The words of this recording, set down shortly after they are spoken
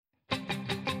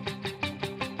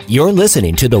You're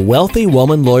listening to the Wealthy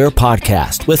Woman Lawyer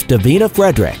Podcast with Davina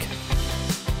Frederick.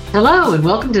 Hello, and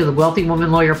welcome to the Wealthy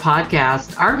Woman Lawyer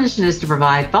Podcast. Our mission is to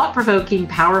provide thought-provoking,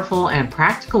 powerful, and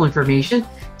practical information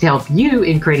to help you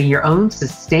in creating your own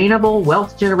sustainable,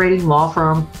 wealth-generating law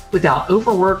firm without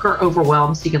overwork or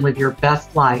overwhelm so you can live your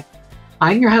best life.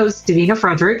 I'm your host, Davina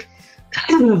Frederick,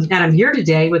 and I'm here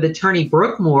today with attorney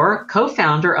Brooke Moore,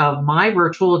 co-founder of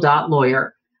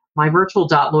MyVirtual.lawyer.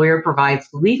 MyVirtual.lawyer provides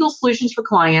legal solutions for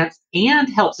clients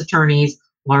and helps attorneys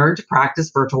learn to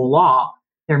practice virtual law.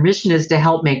 Their mission is to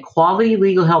help make quality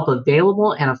legal help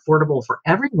available and affordable for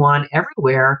everyone,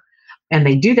 everywhere. And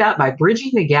they do that by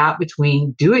bridging the gap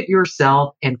between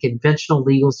do-it-yourself and conventional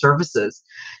legal services.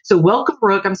 So welcome,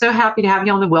 Brooke. I'm so happy to have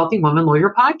you on the Wealthy Woman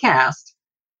Lawyer Podcast.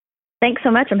 Thanks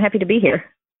so much. I'm happy to be here.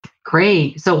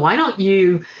 Great. So why don't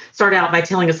you start out by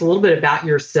telling us a little bit about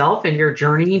yourself and your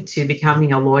journey to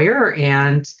becoming a lawyer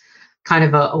and kind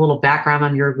of a little background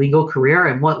on your legal career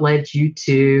and what led you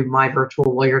to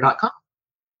myvirtuallawyer.com.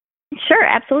 Sure,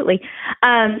 absolutely.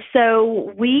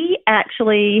 So we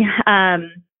actually,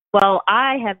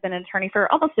 I have been an attorney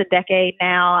for almost a decade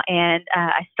now, and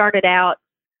I started out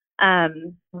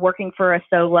working for a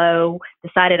solo,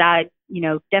 decided I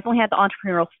definitely had the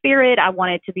entrepreneurial spirit. I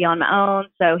wanted to be on my own.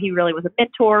 So he really was a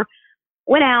mentor.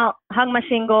 Went out, hung my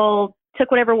shingle,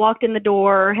 took whatever walked in the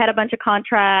door, had a bunch of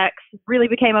contracts, really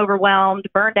became overwhelmed,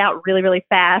 burned out really, really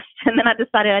fast. And then I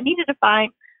decided I needed to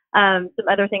find some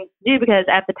other things to do because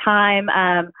at the time,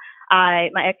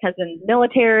 my ex-husband's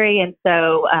military. And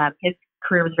so his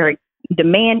career was very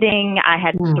demanding. I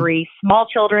had 3 small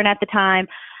children at the time.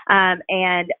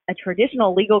 And a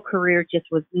traditional legal career just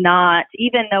was not,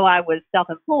 even though I was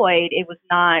self-employed, it was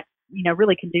not,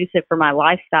 really conducive for my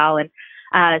lifestyle. And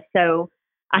so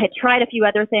I had tried a few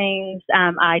other things.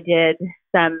 I did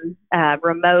some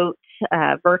remote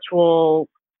virtual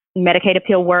Medicaid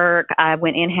appeal work. I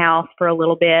went in-house for a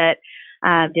little bit,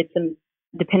 did some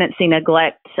dependency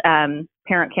neglect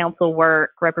parent counsel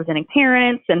work representing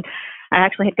parents. And I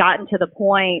actually had gotten to the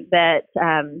point that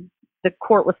the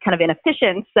court was kind of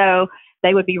inefficient, so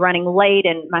they would be running late,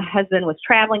 and my husband was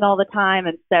traveling all the time,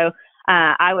 and so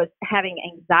I was having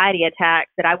anxiety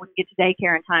attacks that I wouldn't get to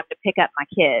daycare in time to pick up my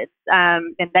kids,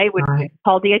 and they would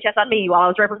call DHS on me while I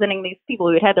was representing these people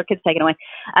who had had their kids taken away.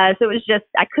 So it was just,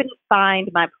 I couldn't find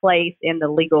my place in the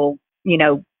legal,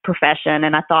 profession,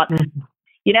 and I thought,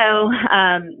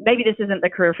 maybe this isn't the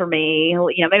career for me.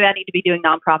 Maybe I need to be doing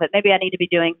nonprofit. Maybe I need to be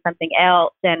doing something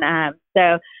else. And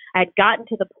so I had gotten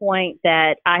to the point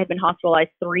that I had been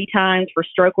hospitalized 3 times for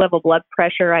stroke level blood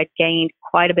pressure. I'd gained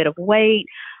quite a bit of weight.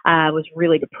 I was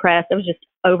really depressed. I was just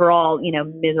overall,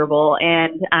 miserable.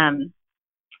 And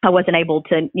I wasn't able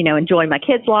to, enjoy my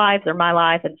kids' lives or my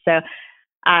life. And so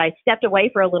I stepped away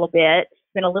for a little bit,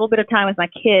 spent a little bit of time with my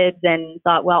kids, and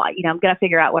thought, well, I'm going to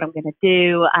figure out what I'm going to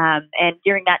do. And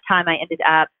during that time, I ended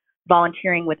up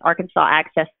volunteering with Arkansas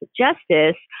Access to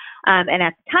Justice. And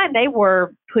at the time, they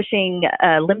were pushing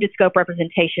a limited scope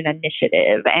representation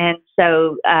initiative. And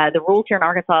so the rules here in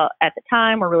Arkansas at the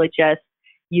time were really just,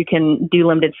 you can do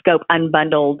limited scope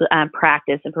unbundled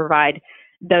practice and provide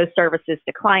those services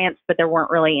to clients, but there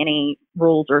weren't really any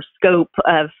rules or scope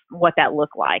of what that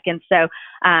looked like. And so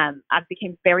I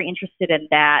became very interested in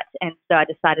that. And so I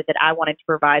decided that I wanted to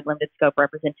provide limited scope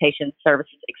representation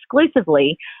services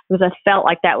exclusively because I felt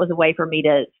like that was a way for me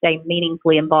to stay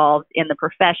meaningfully involved in the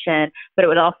profession, but it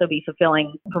would also be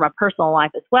fulfilling for my personal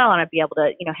life as well. And I'd be able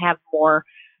to, have more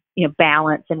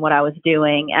balance in what I was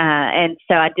doing. And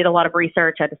so I did a lot of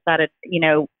research. I decided,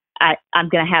 I'm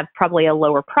going to have probably a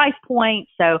lower price point,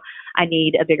 so I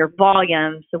need a bigger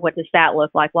volume. So what does that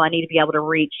look like? Well, I need to be able to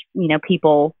reach,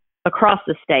 people across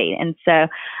the state. And so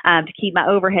to keep my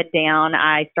overhead down,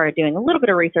 I started doing a little bit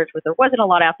of research, but there wasn't a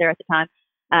lot out there at the time,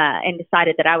 and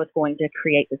decided that I was going to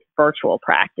create this virtual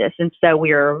practice. And so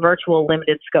we are a virtual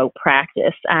limited scope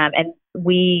practice. And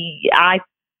I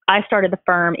started the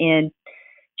firm in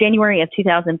January of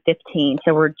 2015.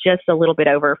 So we're just a little bit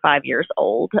over 5 years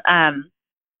old.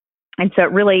 And so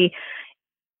it really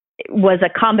was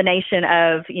a combination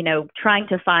of, trying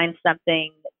to find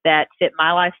something that fit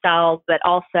my lifestyle, but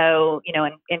also,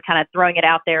 and kind of throwing it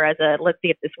out there as let's see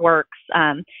if this works.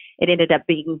 It ended up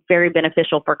being very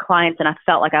beneficial for clients. And I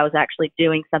felt like I was actually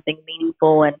doing something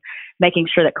meaningful and making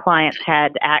sure that clients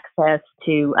had access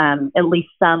to at least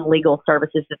some legal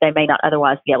services that they may not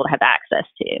otherwise be able to have access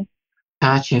to.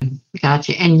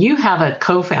 Gotcha. And you have a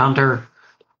co-founder.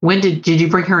 When did you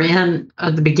bring her in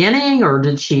at the beginning, or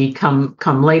did she come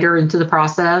later into the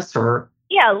process? Or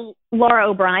yeah, Laura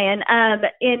O'Brien. I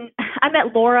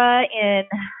met Laura in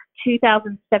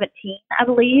 2017, I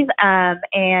believe,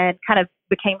 and kind of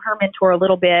became her mentor a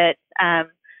little bit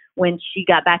when she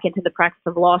got back into the practice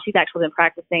of law. She's actually been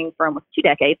practicing for almost 2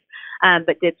 decades,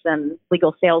 but did some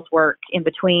legal sales work in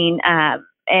between.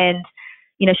 And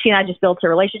she and I just built a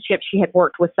relationship. She had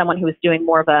worked with someone who was doing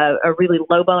more of a really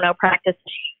low bono practice.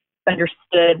 She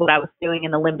understood what I was doing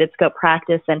in the limited scope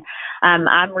practice. And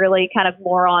I'm really kind of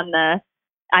more on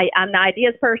I'm the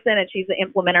ideas person and she's the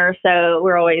implementer. So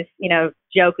we're always,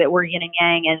 joke that we're yin and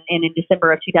yang. And in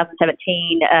December of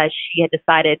 2017, she had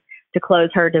decided to close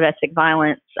her domestic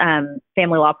violence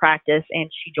family law practice, and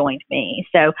she joined me.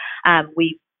 So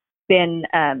we've been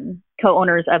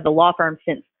co-owners of the law firm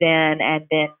since then, and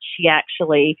then she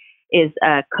actually is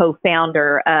a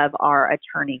co-founder of our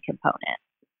attorney component.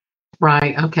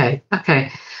 Right.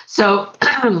 Okay. So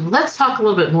let's talk a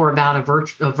little bit more about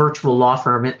a virtual law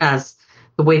firm as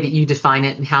the way that you define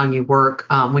it and how you work.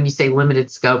 When you say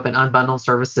limited scope and unbundled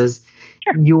services,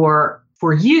 Sure.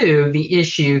 For you, the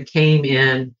issue came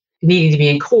in needing to be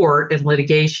in court and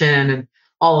litigation and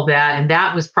all of that. And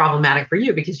that was problematic for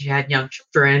you because you had young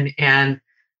children and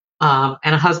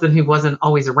a husband who wasn't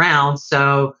always around.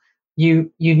 So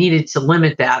you needed to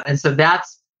limit that. And so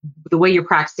that's the way you're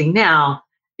practicing now.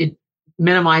 It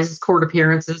minimizes court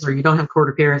appearances, or you don't have court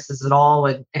appearances at all.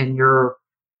 And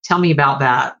tell me about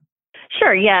that.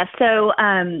 Sure. Yeah. So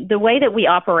the way that we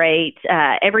operate,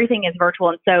 everything is virtual.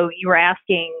 And so you were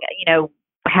asking,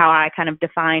 how I kind of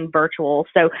define virtual.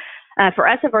 So for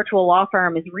us, a virtual law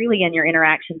firm is really in your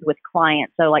interactions with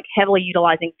clients. So like heavily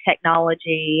utilizing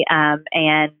technology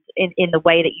and in the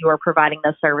way that you are providing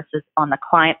those services on the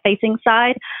client-facing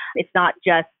side. It's not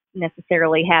just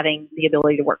necessarily having the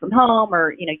ability to work from home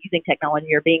or, using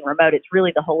technology or being remote. It's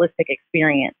really the holistic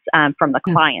experience from the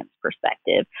client's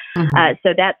perspective. Mm-hmm.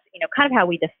 So that's, kind of how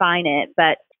we define it.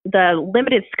 But the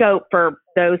limited scope, for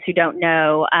those who don't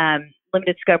know,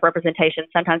 limited scope representation,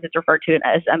 sometimes it's referred to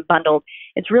as unbundled.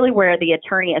 It's really where the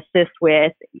attorney assists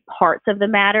with parts of the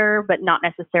matter, but not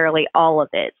necessarily all of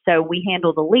it. So we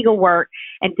handle the legal work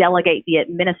and delegate the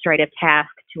administrative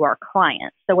task to our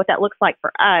clients. So what that looks like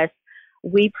for us,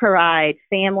 we provide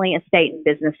family, estate, and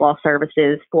business law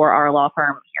services for our law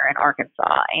firm here in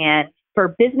Arkansas. And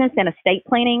for business and estate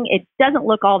planning, it doesn't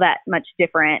look all that much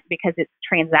different because it's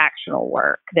transactional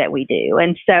work that we do.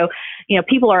 And so,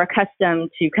 people are accustomed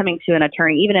to coming to an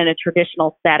attorney, even in a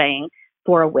traditional setting,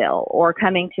 for a will, or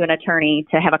coming to an attorney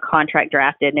to have a contract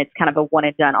drafted, and it's kind of a one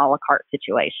and done a la carte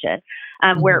situation.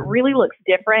 Where it really looks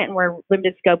different and where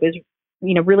limited scope is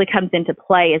really comes into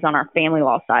play is on our family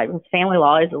law side, because family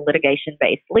law is a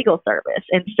litigation-based legal service.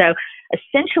 And so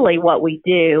essentially what we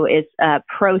do is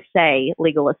pro se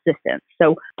legal assistance.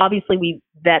 So obviously we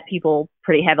vet people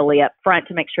pretty heavily up front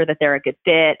to make sure that they're a good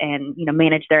fit and,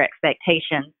 manage their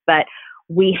expectations. But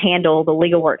we handle the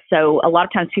legal work. So a lot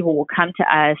of times people will come to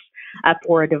us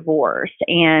for a divorce,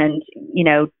 and,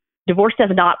 divorce does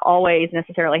not always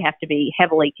necessarily have to be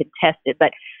heavily contested,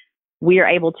 but we are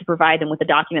able to provide them with the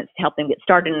documents to help them get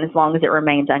started. And as long as it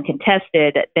remains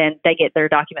uncontested, then they get their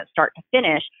documents start to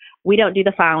finish. We don't do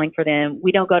the filing for them.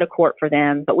 We don't go to court for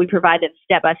them, but we provide them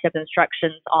step-by-step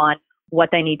instructions on what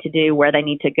they need to do, where they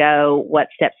need to go, what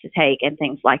steps to take, and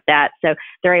things like that. So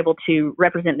they're able to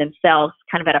represent themselves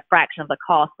kind of at a fraction of the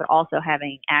cost, but also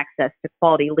having access to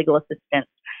quality legal assistance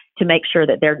to make sure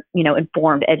that they're,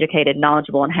 informed, educated,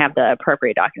 knowledgeable, and have the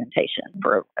appropriate documentation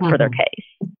for their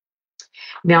case.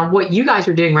 Now, what you guys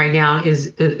are doing right now is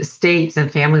estates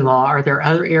and family law. Are there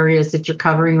other areas that you're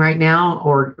covering right now,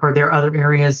 or are there other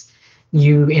areas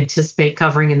you anticipate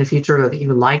covering in the future or that you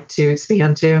would like to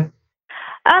expand to?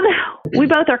 We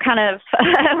both are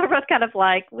we're both kind of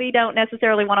like, we don't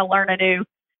necessarily want to learn a new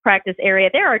practice area.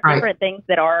 There are different things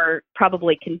that are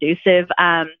probably conducive.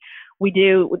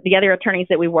 The other attorneys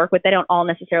that we work with, they don't all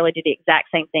necessarily do the exact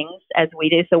same things as we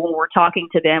do. So when we're talking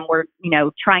to them, we're,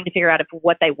 trying to figure out if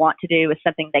what they want to do is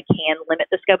something that can limit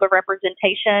the scope of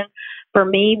representation. For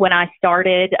me, when I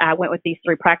started, I went with these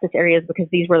 3 practice areas because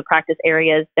these were the practice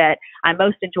areas that I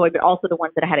most enjoyed, but also the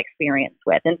ones that I had experience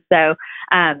with. And so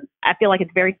I feel like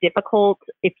it's very difficult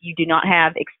if you do not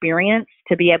have experience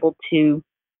to be able to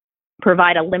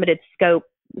provide a limited scope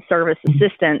service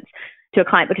assistance to a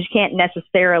client, because you can't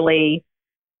necessarily,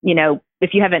 if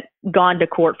you haven't gone to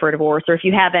court for a divorce, or if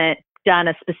you haven't done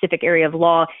a specific area of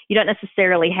law, you don't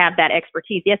necessarily have that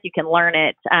expertise. Yes, you can learn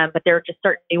it, but there are just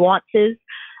certain nuances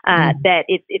that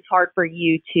it's hard for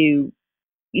you to,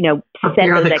 set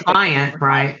You're those the client,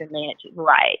 right? And manage it.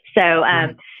 Right. So,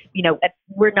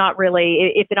 we're not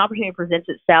really, if an opportunity presents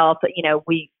itself,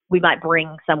 we might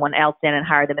bring someone else in and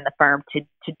hire them in the firm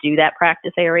to do that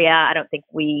practice area. I don't think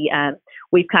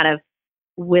we've kind of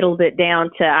whittled it down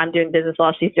to I'm doing business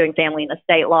law, she's doing family and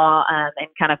estate law, and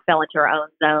kind of fell into our own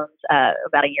zones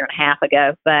about a year and a half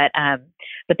ago. But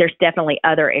there's definitely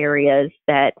other areas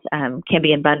that can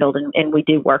be unbundled, and we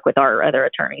do work with our other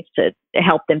attorneys to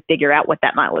help them figure out what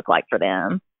that might look like for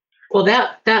them. Well,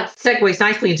 that segues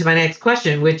nicely into my next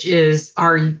question, which is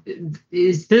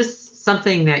this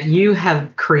something that you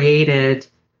have created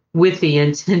with the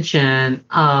intention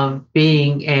of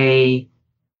being a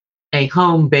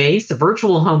home base, a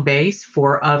virtual home base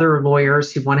for other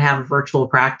lawyers who want to have a virtual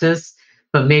practice,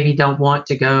 but maybe don't want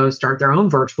to go start their own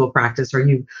virtual practice? Are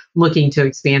you looking to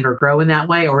expand or grow in that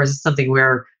way? Or is it something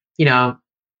where,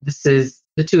 this is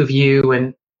the two of you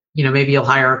and, maybe you'll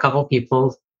hire a couple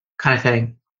people kind of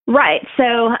thing? Right.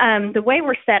 So the way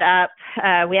we're set up,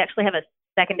 we actually have a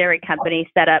secondary company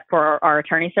set up for our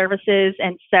attorney services.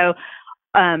 And so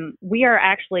we are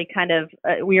actually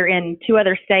we are in 2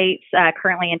 other states,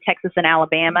 currently in Texas and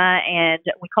Alabama, and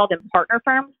we call them partner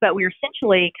firms, but we're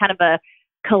essentially kind of a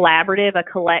collaborative, a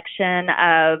collection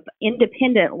of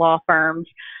independent law firms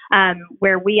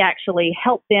where we actually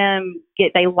help them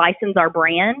they license our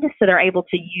brand, so they're able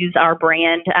to use our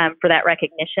brand for that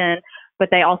recognition. But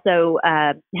they also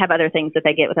have other things that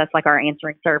they get with us, like our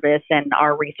answering service and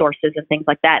our resources and things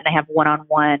like that. And they have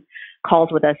one-on-one calls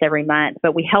with us every month.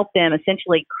 But we help them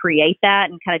essentially create that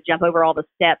and kind of jump over all the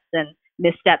steps and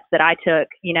missteps that I took,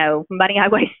 money I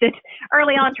wasted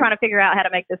early on trying to figure out how to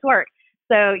make this work.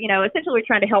 So, essentially we're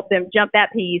trying to help them jump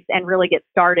that piece and really get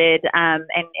started and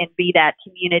be that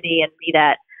community and be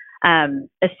that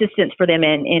assistance for them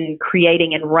in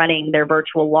creating and running their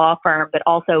virtual law firm, but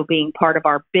also being part of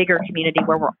our bigger community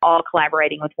where we're all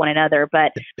collaborating with one another.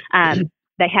 But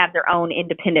they have their own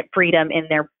independent freedom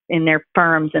in their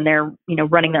firms, and they're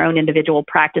running their own individual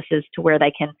practices to where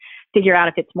they can figure out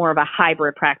if it's more of a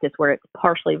hybrid practice where it's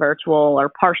partially virtual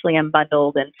or partially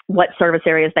unbundled, and what service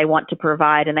areas they want to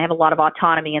provide. And they have a lot of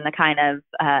autonomy in the kind of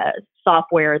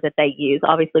software that they use.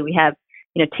 Obviously, we have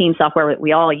team software that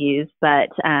we all use, but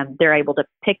they're able to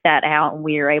pick that out, and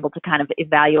we are able to kind of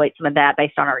evaluate some of that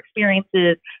based on our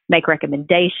experiences, make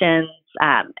recommendations,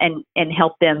 and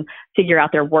help them figure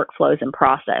out their workflows and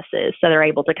processes. So they're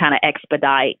able to kind of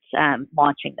expedite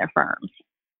launching their firms.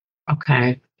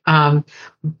 Okay.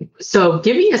 So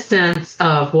give me a sense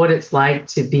of what it's like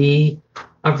to be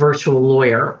a virtual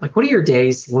lawyer. Like, what do your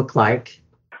days look like?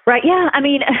 Right. Yeah. I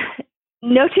mean,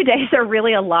 no 2 days are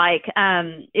really alike.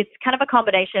 It's kind of a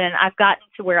combination, and I've gotten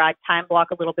to where I time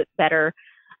block a little bit better,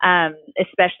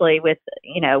 especially with,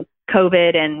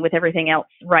 COVID and with everything else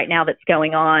right now that's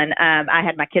going on. I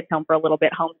had my kids home for a little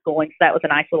bit homeschooling, so that was a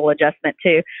nice little adjustment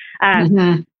too.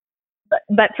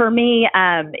 But for me,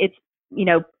 it's,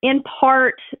 in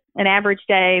part, an average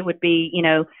day would be,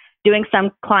 doing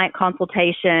some client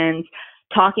consultations,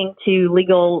 talking to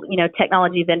legal,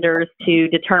 technology vendors to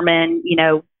determine,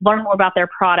 learn more about their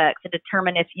products and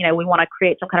determine if, we want to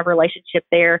create some kind of relationship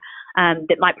there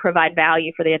that might provide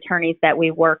value for the attorneys that we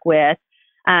work with.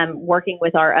 Working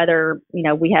with our other,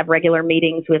 we have regular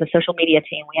meetings with a social media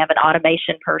team. We have an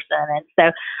automation person. And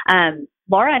so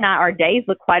Laura and I, our days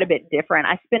look quite a bit different.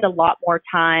 I spend a lot more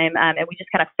time, and we just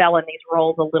kind of fell in these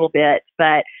roles a little bit,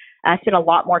 but I spend a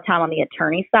lot more time on the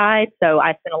attorney side. So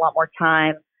I spend a lot more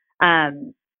time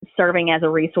serving as a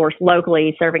resource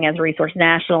locally, serving as a resource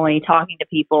nationally, talking to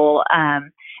people.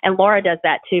 And Laura does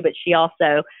that too, but she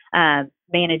also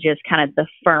manages kind of the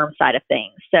firm side of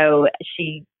things. So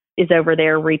she is over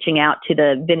there reaching out to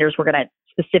the vendors we're going to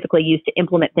specifically use to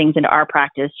implement things into our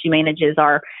practice. She manages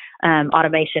our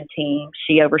automation team.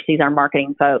 She oversees our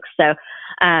marketing folks. So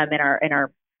and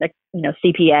our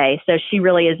CPA. So she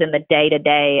really is in the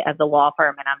day-to-day of the law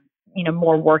firm, and I'm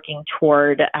more working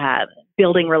toward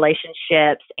building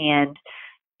relationships and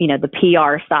the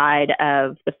PR side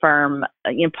of the firm,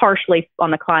 partially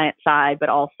on the client side, but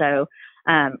also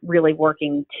really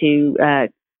working to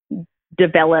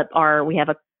develop we have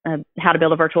a how to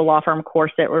build a virtual law firm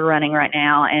course that we're running right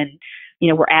now. And,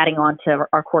 we're adding on to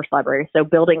our course library. So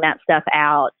building that stuff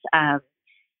out,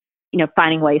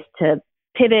 finding ways to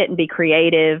pivot and be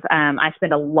creative. I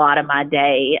spend a lot of my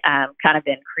day kind of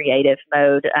in creative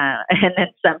mode, and then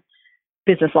some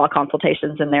business law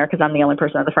consultations in there because I'm the only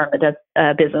person at the firm that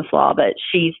does business law, but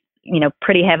she's,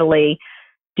 pretty heavily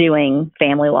doing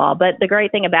family law. But the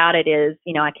great thing about it is,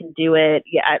 I can do it.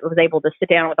 Yeah, I was able to sit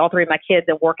down with all 3 of my kids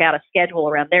and work out a schedule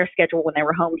around their schedule when they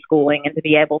were homeschooling, and to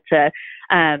be able to,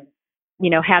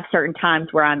 have certain times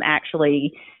where I'm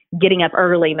actually getting up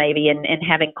early maybe and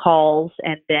having calls,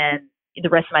 and then the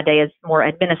rest of my day is more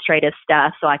administrative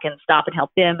stuff. So I can stop and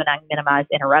help them, and I can minimize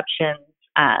interruptions.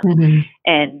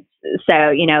 And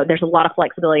so, there's a lot of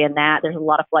flexibility in that. There's a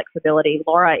lot of flexibility.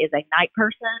 Laura is a night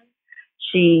person.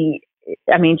 She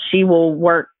will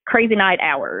work crazy night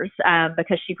hours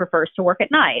because she prefers to work at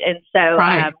night. And so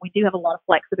we do have a lot of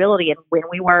flexibility in when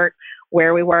we work,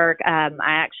 where we work. I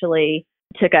actually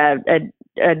took a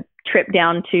trip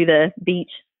down to the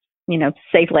beach,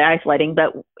 safely isolating,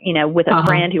 but, with a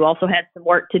friend who also had some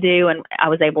work to do. And I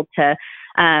was able to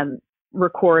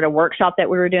record a workshop that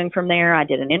we were doing from there. I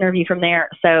did an interview from there.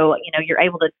 So, you're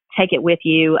able to take it with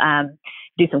you,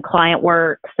 do some client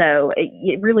work. So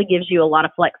it really gives you a lot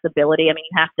of flexibility. I mean,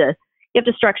 you have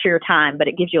to structure your time, but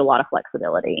it gives you a lot of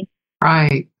flexibility.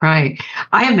 Right.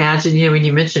 I imagine, when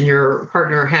you mentioned your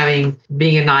partner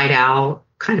being a night owl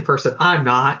kind of person, I'm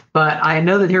not, but I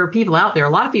know that there are people out there, a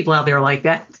lot of people out there like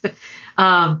that.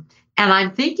 And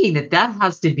I'm thinking that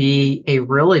has to be a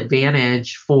real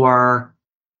advantage for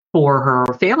her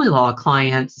family law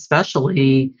clients,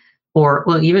 especially, or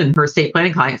even her estate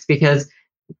planning clients, because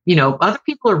other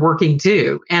people are working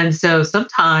too. And so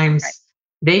sometimes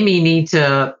they may need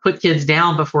to put kids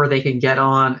down before they can get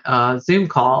on a Zoom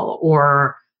call,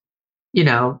 or,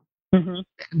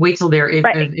 wait till they're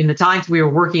in the times we were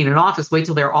working in an office, wait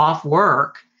till they're off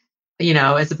work,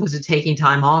 as opposed to taking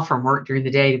time off from work during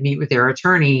the day to meet with their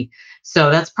attorney.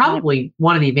 So that's probably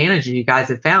one of the advantages you guys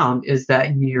have found, is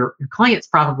that your clients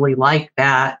probably like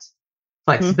that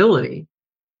flexibility.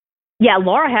 Yeah,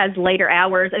 Laura has later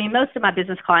hours. I mean, most of my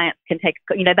business clients can take,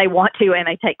 they want to, and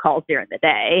they take calls during the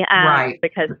day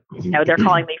because, they're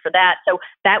calling me for that. So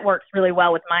that works really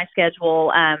well with my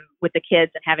schedule, with the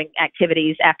kids and having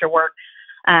activities after work.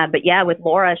 But yeah, with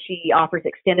Laura, she offers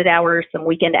extended hours, some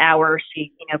weekend hours.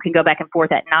 She, can go back and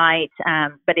forth at night.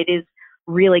 But it is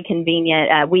really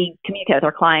convenient. We communicate with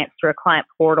our clients through a client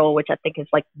portal, which I think is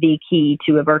like the key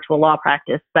to a virtual law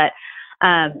practice. But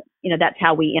that's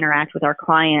how we interact with our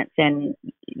clients, and,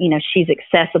 she's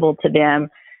accessible to them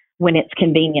when it's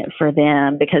convenient for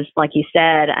them, because like you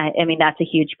said, I mean, that's a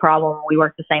huge problem. We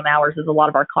work the same hours as a lot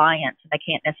of our clients, and they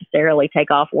can't necessarily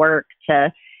take off work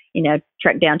to,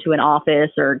 trek down to an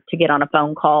office or to get on a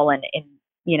phone call. And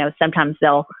sometimes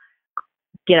they'll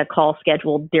get a call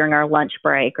scheduled during our lunch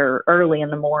break or early in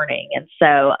the morning. And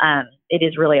so it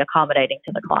is really accommodating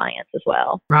to the clients as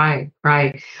well. Right.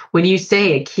 When you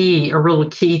say a real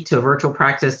key to a virtual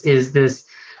practice is this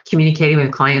communicating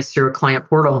with clients through a client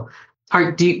portal,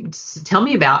 tell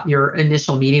me about your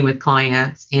initial meeting with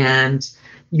clients and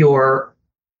your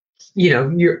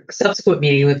subsequent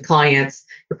meeting with clients.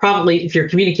 You're probably, if you're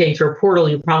communicating through a portal,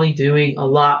 you're probably doing a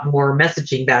lot more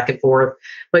messaging back and forth.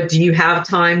 But do you have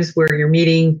times where you're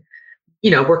meeting,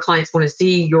 where clients want to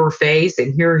see your face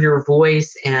and hear your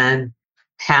voice and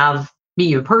meet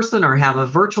you in person, or have a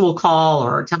virtual call,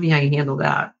 or tell me how you handle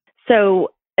that? So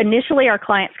initially our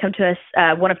clients come to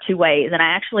us one of two ways. And I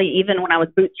actually, even when I was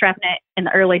bootstrapping it in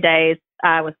the early days,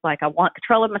 I was like, I want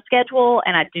control of my schedule,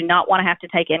 and I do not want to have to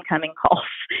take incoming calls.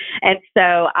 And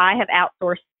so I have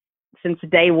outsourced since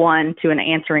day one to an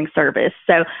answering service.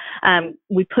 So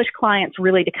we push clients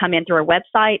really to come in through our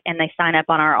website, and they sign up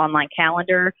on our online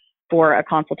calendar for a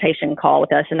consultation call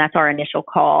with us. And that's our initial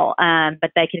call. But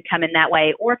they can come in that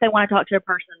way, or if they want to talk to a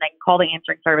person, they can call the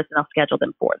answering service and they'll schedule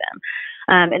them for them.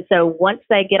 And so once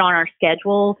they get on our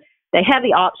schedule, they have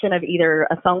the option of either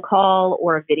a phone call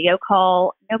or a video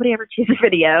call. Nobody ever chooses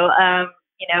video.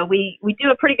 We do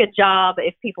a pretty good job,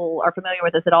 if people are familiar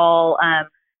with us at all,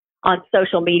 on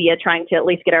social media, trying to at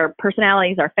least get our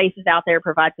personalities, our faces out there,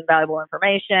 provide some valuable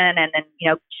information, and then,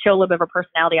 show a little bit of our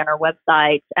personality on our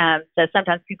website. So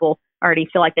sometimes people already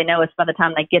feel like they know us by the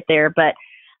time they get there. But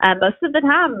most of the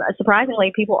time,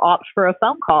 surprisingly, people opt for a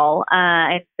phone call.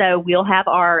 And so we'll have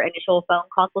our initial phone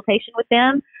consultation with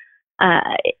them.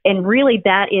 And really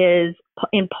that is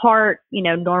in part,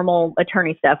 normal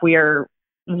attorney stuff. We are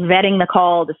vetting the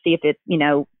call to see if it,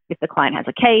 if the client has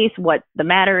a case, what the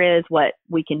matter is, what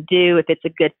we can do, if it's a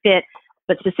good fit,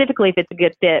 but specifically if it's a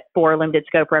good fit for limited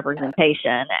scope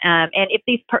representation. And if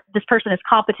this person is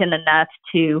competent enough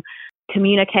to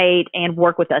communicate and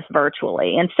work with us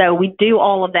virtually. And so we do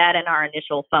all of that in our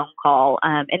initial phone call.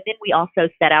 And then we also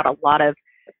set out a lot of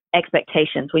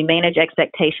expectations. We manage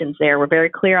expectations there. We're very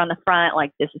clear on the front,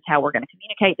 like, this is how we're going to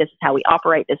communicate. This is how we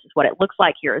operate. This is what it looks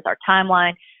like. Here is our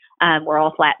timeline. We're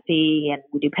all flat fee, and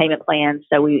we do payment plans.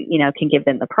 So we, can give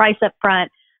them the price up front.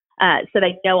 So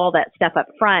they know all that stuff up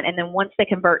front. And then once they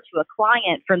convert to a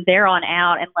client, from there on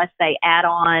out, unless they add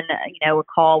on, a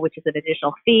call, which is an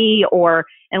additional fee, or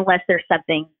unless there's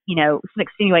something, some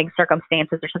extenuating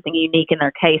circumstances or something unique in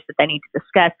their case that they need to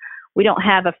discuss, we don't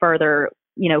have a further,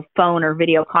 phone or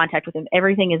video contact with them.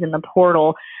 Everything is in the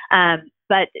portal.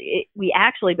 we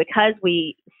actually, because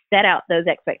we set out those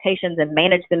expectations and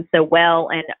manage them so well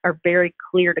and are very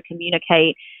clear to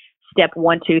communicate step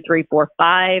 1, 2, 3, 4,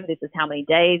 5, this is how many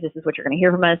days, this is what you're going to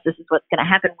hear from us, this is what's going to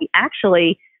happen. We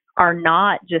actually are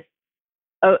not just,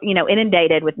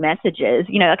 inundated with messages.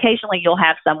 Occasionally you'll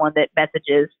have someone that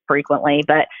messages frequently,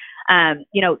 but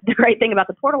the great thing about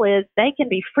the portal is they can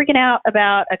be freaking out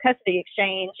about a custody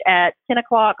exchange at 10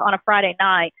 o'clock on a Friday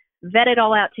night, vet it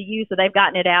all out to you so they've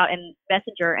gotten it out in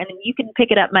Messenger, and then you can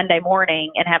pick it up Monday morning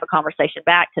and have a conversation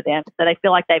back to them so they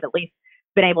feel like they've at least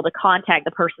been able to contact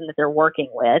the person that they're working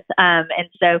with. And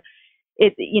so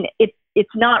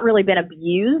it's not really been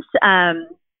abused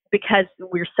because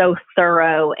we're so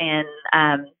thorough in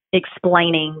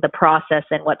explaining the process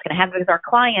and what's going to happen, because our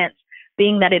clients,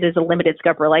 being that it is a limited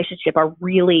scope relationship, are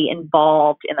really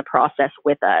involved in the process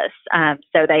with us.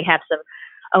 So they have some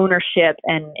ownership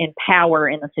and power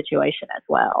in the situation as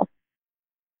well.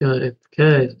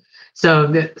 Good. So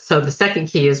the second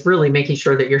key is really making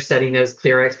sure that you're setting those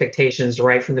clear expectations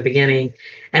right from the beginning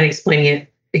and explaining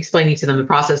to them the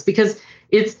process, because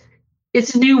it's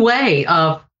a new way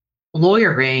of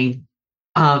lawyering.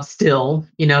 Still,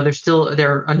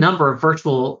 there are a number of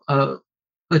virtual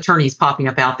attorneys popping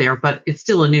up out there, but it's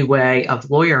still a new way of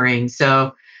lawyering.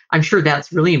 So I'm sure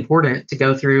that's really important to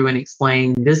go through and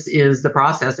explain this is the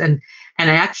process. And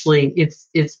actually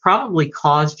it's probably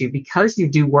caused you, because you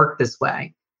do work this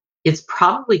way, it's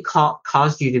probably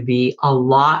caused you to be a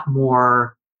lot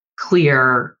more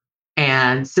clear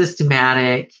and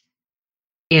systematic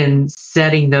in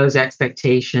setting those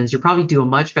expectations. You'll probably do a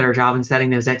much better job in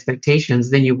setting those expectations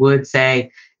than you would,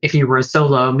 say, if you were a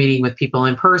solo meeting with people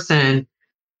in person,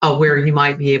 where you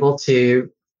might be able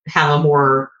to have a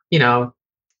more,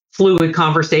 fluid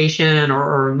conversation,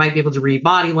 or might be able to read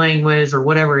body language or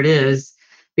whatever it is,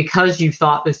 because you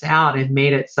thought this out and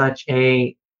made it such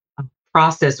a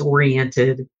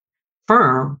process-oriented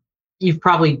firm. You've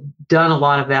probably done a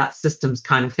lot of that systems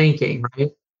kind of thinking,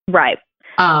 right? Right.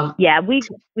 Yeah,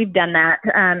 we've done that,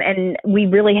 and we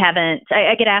really haven't.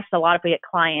 I get asked a lot if we get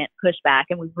client pushback,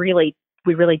 and we really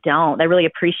don't. They really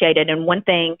appreciate it. And one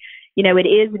thing, it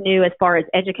is new as far as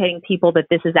educating people that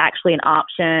this is actually an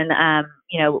option.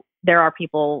 There are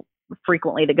people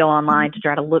frequently that go online to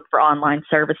try to look for online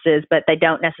services, but they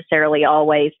don't necessarily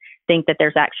always think that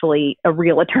there's actually a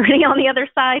real attorney on the other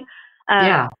side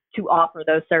to offer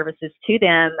those services to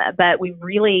them. But we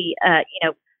really, I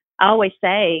always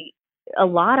say, a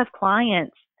lot of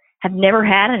clients have never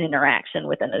had an interaction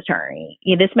with an attorney.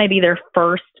 This may be their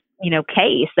first,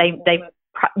 case.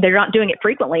 They're not doing it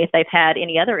frequently if they've had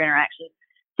any other interactions.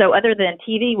 So other than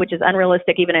TV, which is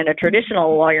unrealistic even in a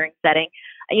traditional lawyering setting,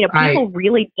 people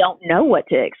really don't know what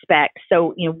to expect.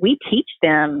 So, we teach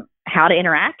them how to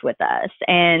interact with us.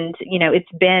 And,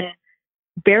 it's been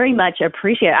very much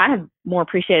appreciated. I have more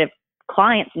appreciative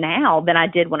clients now than I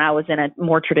did when I was in a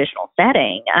more traditional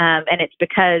setting. And it's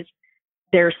because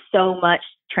there's so much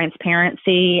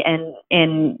transparency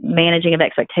and managing of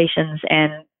expectations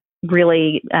and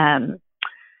really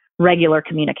regular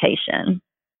communication.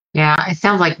 Yeah, it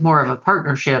sounds like more of a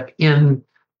partnership in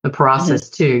the process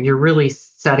too. You're really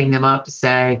setting them up to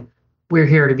say, we're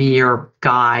here to be your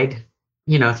guide,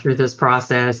 through this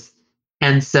process.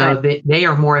 And so they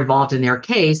are more involved in their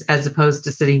case, as opposed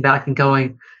to sitting back and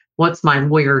going, what's my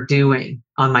lawyer doing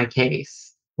on my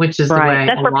case? Which is the way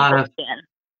That's a lot of,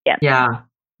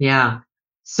 yeah.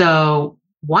 So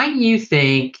why do you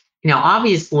think,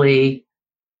 obviously,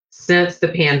 since the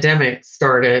pandemic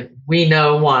started, we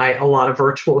know why a lot of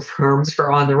virtual firms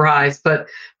are on the rise. But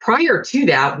prior to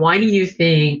that, why did you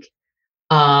think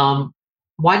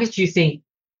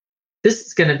this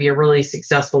is going to be a really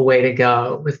successful way to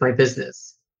go with my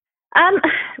business?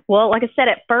 Well, like I said,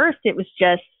 at first it was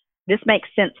just, this makes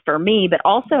sense for me, but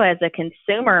also as a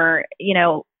consumer,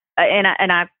 and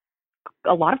I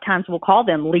a lot of times we'll call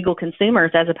them legal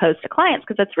consumers as opposed to clients,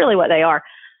 because that's really what they are.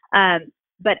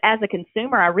 But as a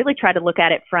consumer, I really try to look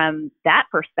at it from that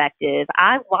perspective.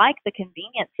 I like the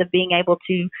convenience of being able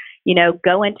to,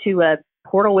 go into a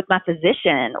portal with my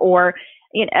physician, or,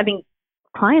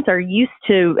 clients are used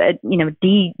to,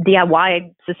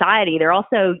 DIY society. They're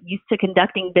also used to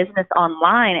conducting business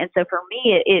online. And so for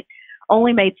me, it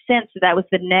only made sense that was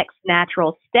the next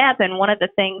natural step. And one of the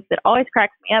things that always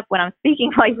cracks me up when I'm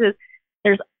speaking places,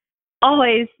 there's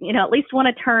always, at least one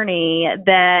attorney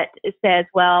that says,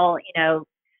 well,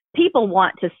 people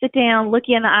want to sit down, look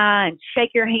you in the eye, and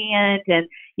shake your hand, and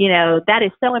that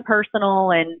is so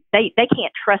impersonal, and they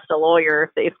can't trust a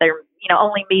lawyer if they're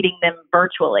only meeting them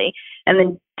virtually. And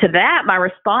then to that, my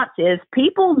response is,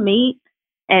 people meet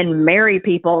and marry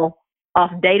people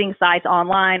off dating sites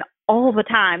online all the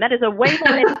time. That is a way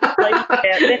more intimate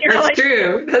relationship than your That's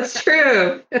true. That's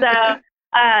true. So,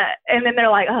 and then they're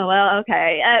like, oh, well,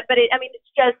 okay. But it's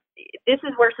just, this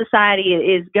is where society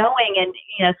is going. And,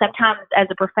 sometimes as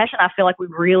a profession, I feel like we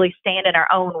really stand in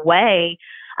our own way,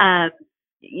 of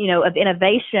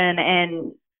innovation.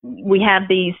 And we have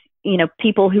these,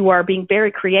 people who are being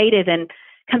very creative and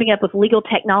coming up with legal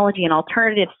technology and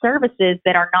alternative services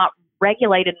that are not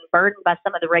regulated and burdened by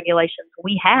some of the regulations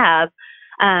we have.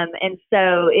 And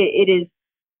so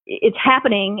it's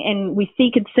happening, and we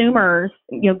see consumers,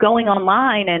 going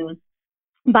online and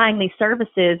buying these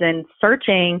services and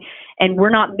searching, and we're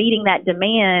not meeting that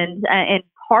demand. And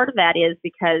part of that is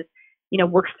because,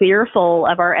 we're fearful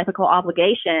of our ethical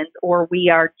obligations, or we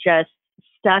are just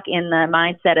stuck in the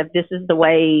mindset of this is the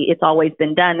way it's always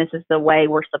been done. This is the way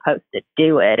we're supposed to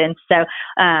do it. And so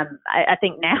I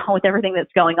think now with everything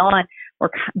that's going on, we're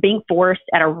being forced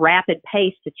at a rapid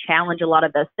pace to challenge a lot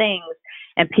of those things.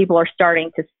 And people are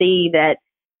starting to see that,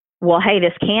 well, hey,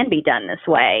 this can be done this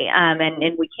way, and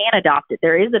we can adopt it.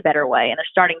 There is a better way, and they're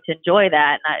starting to enjoy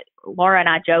that. And Laura and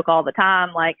I joke all the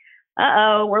time, like,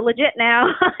 uh-oh, we're legit now.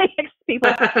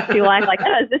 People do like,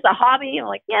 oh, is this a hobby? I'm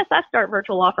like, yes, I start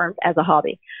virtual law firms as a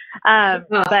hobby.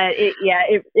 But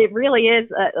it really is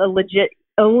a legit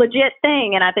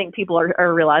thing, and I think people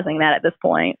are realizing that at this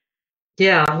point.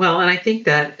 Yeah, well, and I think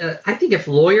that I think if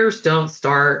lawyers don't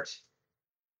start,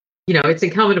 it's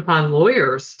incumbent upon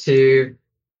lawyers to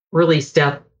really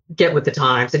get with the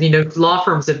times. And, law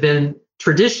firms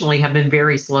traditionally have been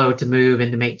very slow to move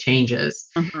and to make changes.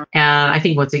 Mm-hmm. And I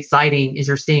think what's exciting is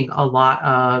you're seeing a lot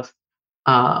of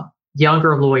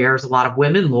younger lawyers, a lot of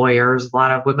women lawyers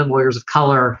of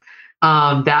color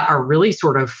that are really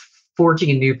sort of forging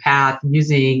a new path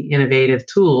using innovative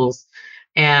tools.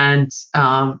 And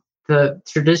the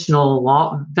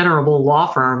traditional venerable law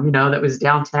firm, that was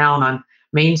downtown on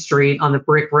Main Street on the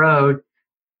brick road,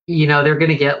 they're going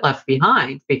to get left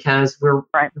behind because we're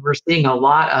seeing a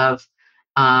lot of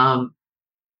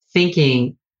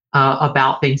thinking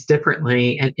about things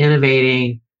differently and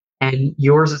innovating. And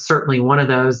yours is certainly one of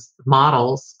those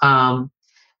models. So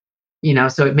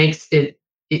it makes it,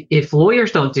 if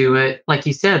lawyers don't do it, like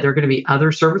you said, there are going to be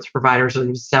other service providers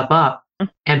that step up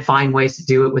and find ways to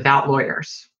do it without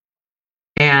lawyers.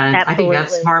 And absolutely. I think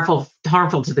that's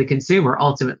harmful to the consumer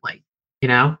ultimately.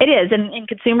 It is, and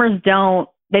consumers don't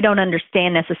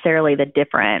understand necessarily the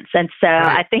difference. And so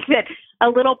I think that a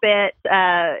little bit,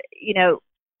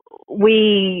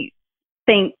 we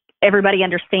think everybody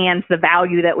understands the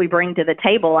value that we bring to the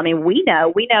table. I mean, we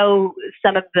know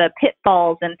some of the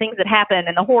pitfalls and things that happen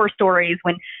and the horror stories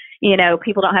when,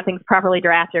 people don't have things properly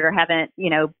drafted or haven't,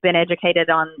 been educated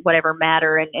on whatever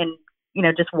matter and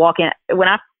just walk in. When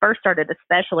I first started,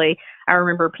 especially, I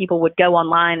remember people would go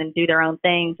online and do their own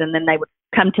things, and then they would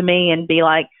come to me and be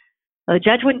like, well, the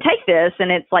judge wouldn't take this.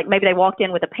 And it's like, maybe they walked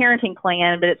in with a parenting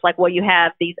plan, but it's like, well, you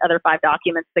have these other 5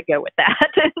 documents that go with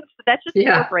that. That's just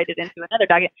incorporated into another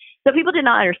document. So people did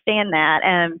not understand that.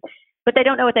 But they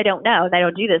don't know what they don't know. They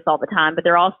don't do this all the time, but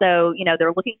they're also,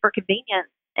 they're looking for convenience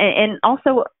and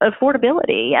also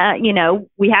affordability.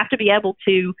 We have to be able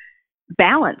to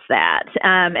balance that.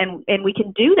 And we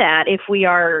can do that if we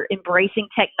are embracing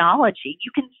technology.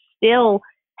 You can still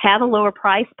have a lower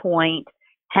price point,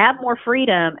 have more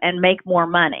freedom, and make more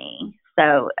money.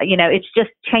 So, it's just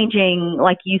changing,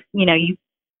 like you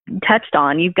touched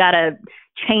on. You've got to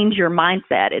change your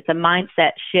mindset. It's a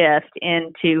mindset shift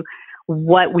into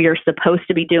what we are supposed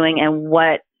to be doing and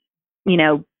what,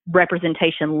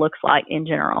 representation looks like in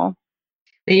general.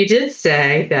 And you did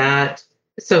say that,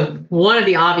 so one of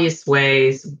the obvious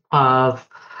ways of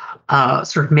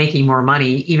sort of making more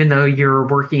money, even though you're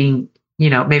working,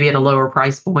 maybe at a lower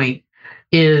price point,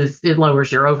 is it lowers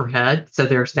your overhead. So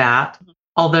there's that.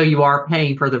 Although you are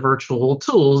paying for the virtual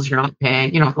tools, you're not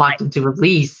locked into a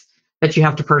lease that you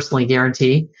have to personally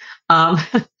guarantee.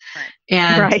 But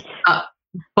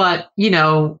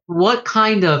what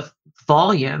kind of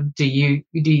volume do you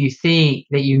think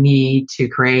that you need to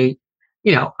create,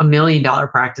 $1 million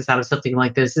practice out of something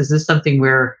like this? Is this something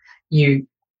where you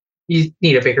need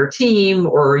a bigger team,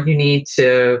 or you need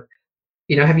to,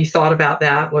 have you thought about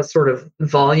that? What sort of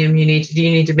volume do you need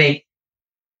to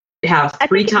have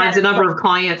 3 times the number of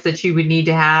clients that you would need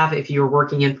to have if you were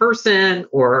working in person,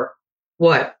 or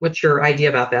what? What's your idea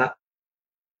about that?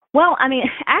 Well,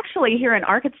 actually here in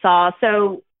Arkansas,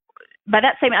 so by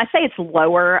that statement, I say it's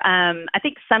lower. I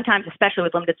think sometimes, especially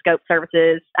with limited scope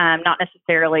services, not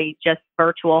necessarily just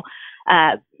virtual,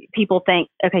 people think,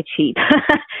 okay, cheap.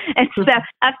 And so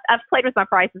I've played with my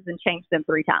prices and changed them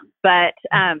 3 times. But,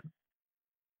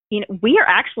 we are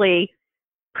actually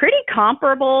pretty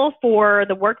comparable for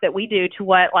the work that we do to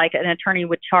what like an attorney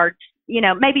would charge,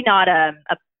 maybe not a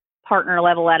partner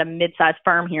level at a mid-sized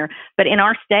firm here, but in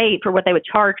our state for what they would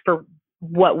charge for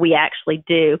what we actually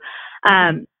do.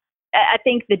 I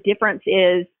think the difference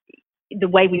is the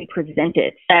way we present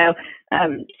it. So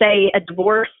say a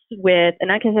divorce an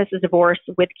uncontested divorce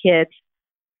with kids,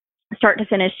 start to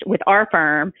finish with our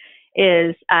firm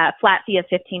is a flat fee of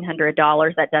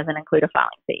 $1,500. That doesn't include a filing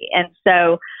fee. And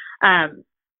so,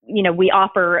 we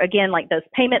offer, again, like those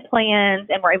payment plans,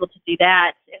 and we're able to do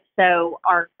that. And so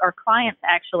our clients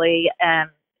actually,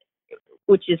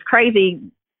 which is crazy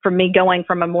for me going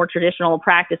from a more traditional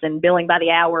practice and billing by the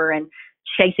hour and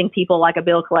chasing people like a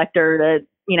bill collector to,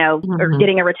 or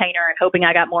getting a retainer and hoping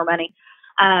I got more money.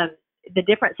 The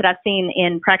difference that I've seen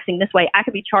in practicing this way, I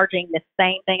could be charging the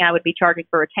same thing I would be charging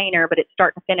for a retainer, but it's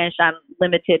start to finish, I'm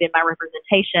limited in my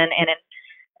representation. And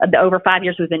in the over 5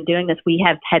 years we've been doing this, we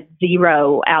have had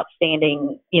zero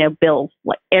outstanding, bills.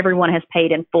 Like everyone has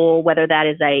paid in full, whether that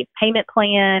is a payment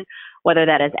plan, whether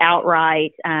that is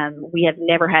outright. We have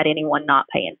never had anyone not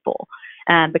pay in full.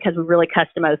 Because we really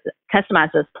customize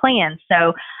those plans.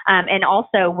 So, and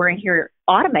also we're in here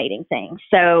automating things.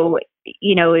 So,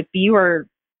 if you are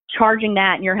charging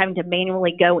that and you're having to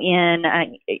manually go in,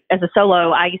 as a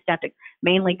solo, I used to have to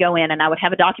manually go in and I would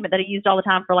have a document that I used all the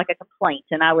time for like a complaint,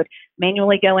 and I would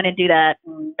manually go in and do that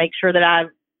and make sure that I,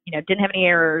 didn't have any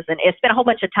errors, and it spent a whole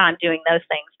bunch of time doing those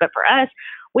things. But for us,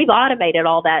 we've automated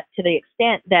all that to the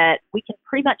extent that we can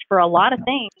pretty much, for a lot of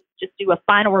things, just do a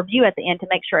final review at the end to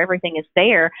make sure everything is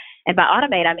there. And by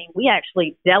automate, I mean, we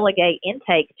actually delegate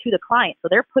intake to the client. So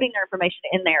they're putting their information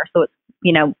in there. So it's,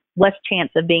 less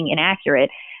chance of being inaccurate.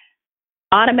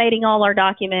 Automating all our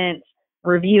documents,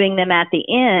 reviewing them at the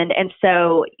end. And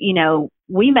so,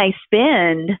 we may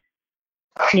spend,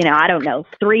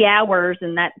 3 hours,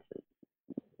 and that's,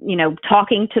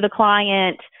 talking to the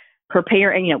client,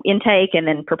 preparing, intake, and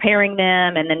then preparing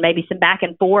them, and then maybe some back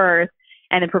and forth,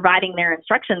 and then providing their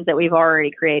instructions that we've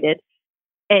already created,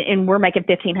 and we're making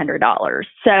 $1,500.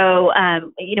 So,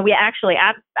 we actually,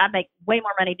 I make way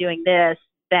more money doing this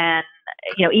than,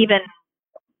 even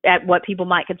at what people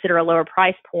might consider a lower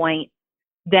price point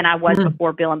than I was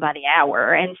before billing by the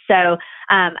hour. And so,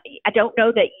 I don't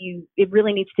know that it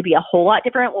really needs to be a whole lot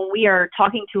different when we are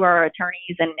talking to our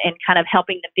attorneys and kind of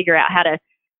helping them figure out how to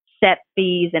set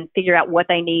fees and figure out what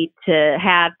they need to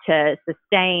have to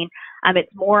sustain. It's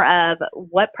more of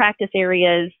what practice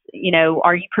areas,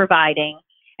 are you providing?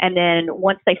 And then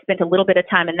once they spent a little bit of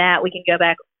time in that, we can go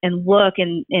back and look,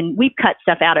 and we've cut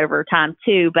stuff out over time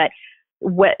too, but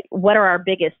what are our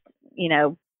biggest,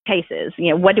 cases?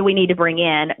 What do we need to bring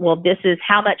in? Well, this is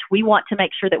how much we want to make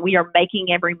sure that we are making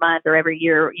every month or every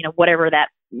year, whatever that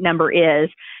number is.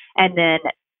 And then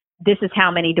this is how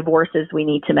many divorces we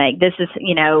need to make. This is,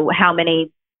 how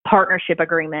many partnership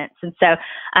agreements. And so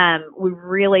we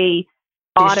really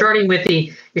you're starting with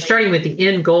the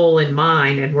end goal in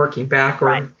mind and working backward,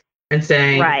 right, and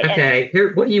saying, right, okay,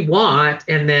 here, what do you want?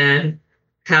 And then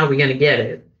how are we going to get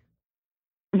it?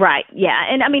 Right. Yeah.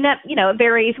 And I mean, that, it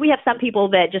varies. We have some people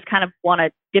that just kind of want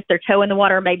to dip their toe in the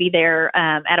water. Maybe they're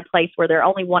at a place where they're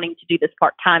only wanting to do this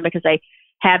part-time because they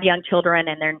have young children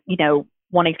and they're,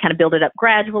 wanting to kind of build it up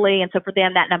gradually. And so for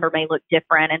them, that number may look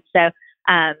different. And so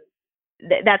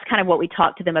that's kind of what we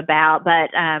talk to them about.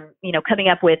 But, coming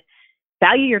up with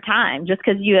value your time. Just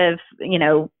because you have,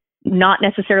 not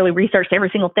necessarily researched every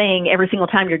single thing every single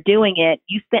time you're doing it,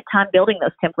 you spent time building those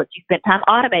templates. You spent time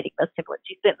automating those templates.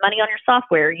 You spent money on your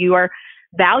software. You are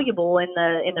valuable in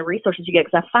the resources you get.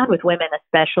 Because I find with women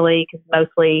especially, because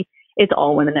mostly it's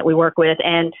all women that we work with,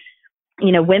 and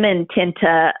women tend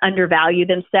to undervalue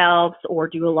themselves or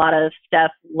do a lot of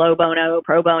stuff low bono,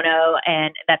 pro bono,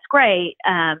 and that's great.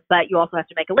 But you also have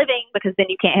to make a living, because then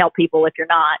you can't help people if you're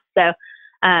not. So,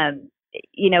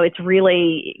 it's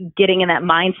really getting in that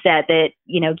mindset that,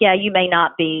 you may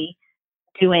not be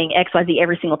doing XYZ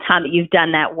every single time, but you've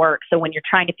done that work. So when you're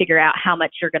trying to figure out how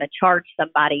much you're going to charge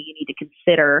somebody, you need to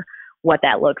consider what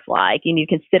that looks like. You need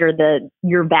to consider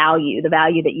your value, the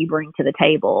value that you bring to the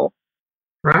table.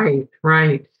 Right.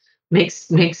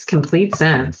 Makes complete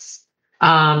sense.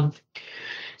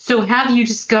 So have you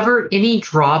discovered any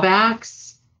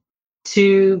drawbacks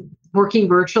to working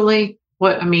virtually?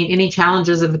 Any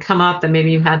challenges have come up that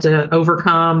maybe you had to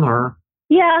overcome, or?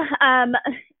 Yeah.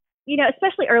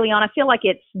 Especially early on, I feel like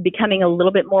it's becoming a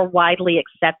little bit more widely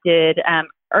accepted.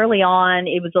 Early on,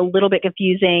 it was a little bit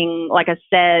confusing. Like I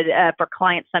said, for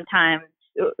clients, sometimes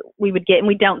we would get, and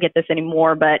we don't get this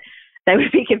anymore, but they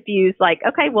would be confused. Like,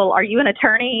 okay, well, are you an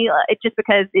attorney? It's just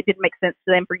because it didn't make sense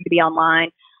to them for you to be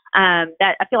online.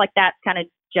 That I feel like that's kind of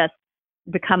just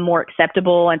become more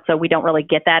acceptable. And so we don't really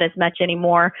get that as much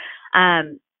anymore.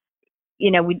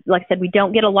 Like I said, we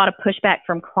don't get a lot of pushback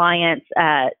from clients.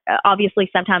 Obviously,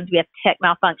 sometimes we have tech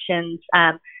malfunctions.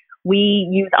 We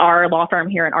use our law firm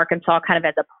here in Arkansas kind of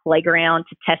as a playground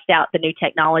to test out the new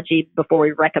technology before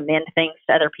we recommend things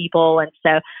to other people. And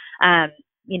so,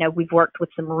 we've worked with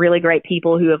some really great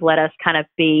people who have let us kind of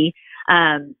be,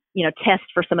 test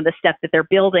for some of the stuff that they're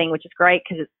building, which is great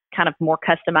because it's kind of more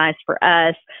customized for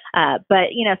us. But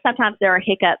sometimes there are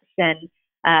hiccups and,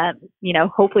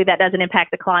 hopefully that doesn't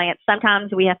impact the client.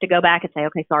 Sometimes we have to go back and say,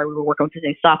 okay, sorry, we were working with this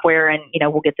new software and,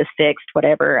 we'll get this fixed,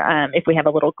 whatever, if we have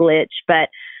a little glitch. But,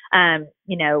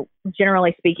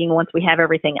 generally speaking, once we have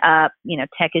everything up,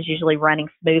 tech is usually running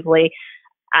smoothly.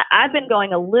 I've been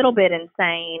going a little bit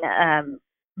insane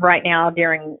right now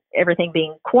during everything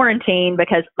being quarantined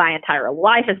because my entire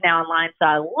life is now online. So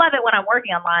I love it when I'm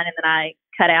working online and then I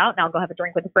cut out and I'll go have a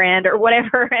drink with a friend or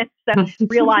whatever. And so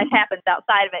real life happens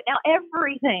outside of it. Now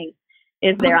everything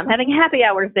is there. I'm having happy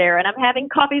hours there and I'm having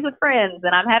coffees with friends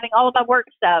and I'm having all of my work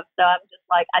stuff. So I'm just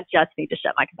like, I just need to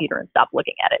shut my computer and stop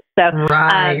looking at it. So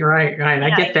Right. I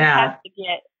get that.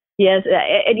 Yes,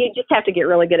 and you just have to get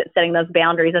really good at setting those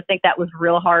boundaries. I think that was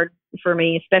real hard for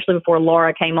me, especially before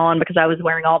Laura came on, because I was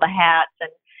wearing all the hats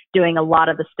and doing a lot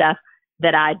of the stuff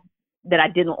that I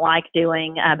didn't like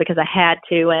doing because I had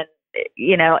to, and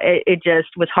it just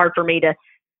was hard for me to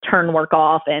turn work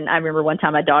off. And I remember one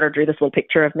time my daughter drew this little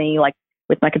picture of me like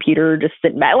with my computer just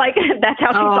sitting back, like that's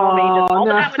how she saw me, just all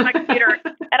the time with my computer.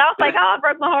 And I was like, oh, it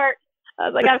broke my heart. I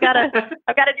was like, I've got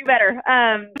to do better.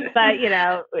 But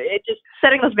it just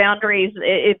setting those boundaries,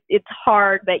 it's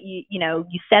hard, but you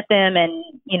set them and,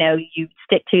 you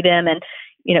stick to them. And,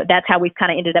 that's how we've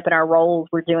kind of ended up in our roles.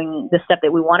 We're doing the stuff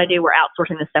that we want to do. We're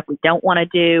outsourcing the stuff we don't want to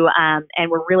do. And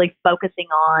we're really focusing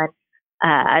on,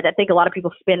 I think a lot of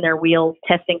people spin their wheels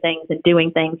testing things and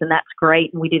doing things, and that's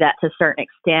great. And we do that to a certain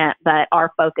extent, but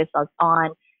our focus is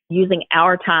on using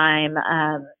our time,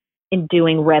 in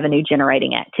doing revenue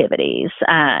generating activities.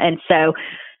 And so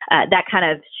that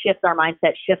kind of shifts our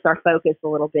mindset, shifts our focus a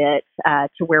little bit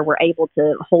to where we're able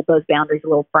to hold those boundaries a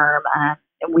little firm.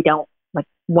 And we don't, like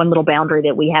one little boundary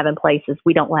that we have in place is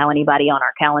we don't allow anybody on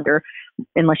our calendar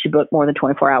unless you book more than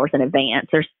 24 hours in advance.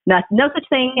 There's no such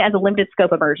thing as a limited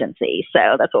scope emergency.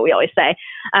 So that's what we always say.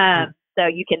 So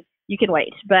you can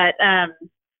wait, but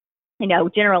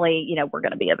generally, we're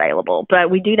going to be available, but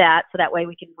we do that so that way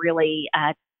we can really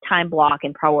time block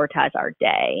and prioritize our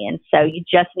day. And so you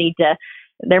just need to,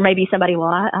 there may be somebody, well,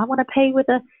 I want to pay with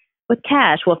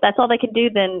cash. Well, if that's all they can do,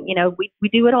 then, we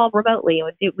do it all remotely.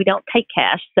 We don't take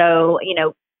cash. So,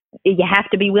 you have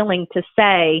to be willing to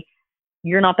say,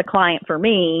 you're not the client for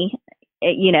me,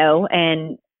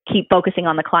 and keep focusing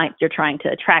on the clients you're trying to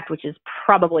attract, which is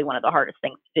probably one of the hardest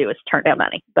things to do is turn down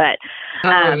money. But,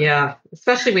 yeah,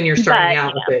 especially when you're starting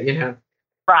out with it,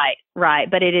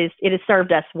 Right. But it has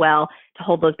served us well to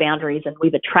hold those boundaries, and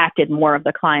we've attracted more of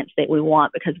the clients that we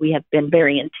want because we have been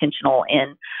very intentional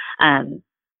in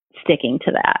sticking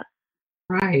to that.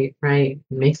 Right. It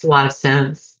makes a lot of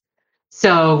sense.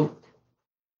 So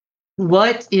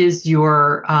what is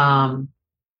your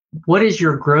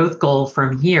growth goal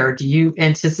from here? Do you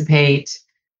anticipate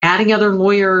adding other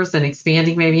lawyers and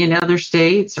expanding maybe in other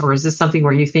states, or is this something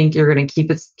where you think you're going to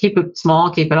keep it small,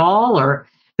 keep it all, or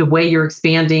the way you're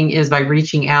expanding is by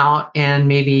reaching out and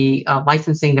maybe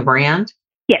licensing the brand?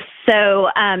 Yes. So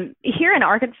here in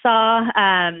Arkansas,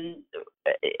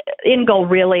 end goal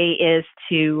really is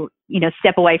to,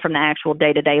 step away from the actual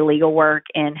day-to-day legal work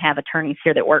and have attorneys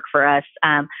here that work for us.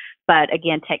 But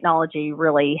again, technology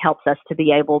really helps us to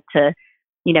be able to,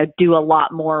 do a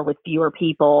lot more with fewer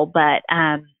people. But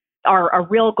our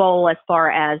real goal as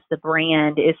far as the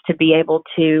brand is to be able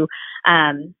to,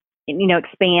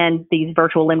 expand these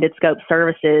virtual limited scope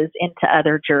services into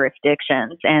other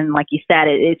jurisdictions. And like you said,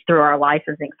 it's through our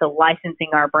licensing. So licensing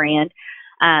our brand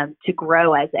to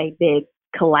grow as a big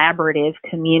collaborative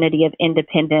community of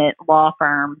independent law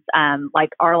firms. Like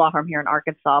our law firm here in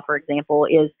Arkansas, for example,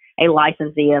 is a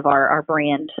licensee of our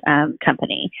brand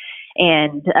company.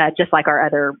 And just like our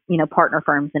other, partner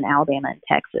firms in Alabama and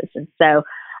Texas. And so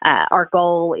our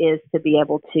goal is to be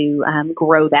able to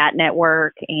grow that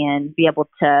network and be able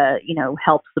to,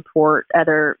 help support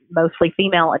other mostly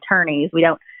female attorneys. We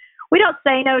don't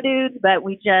say no dudes, but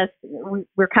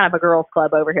we're kind of a girls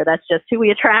club over here. That's just who we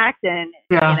attract and,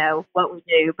 what we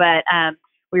do. But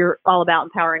we're all about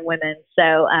empowering women.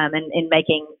 So, and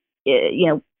making,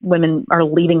 women are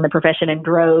leaving the profession in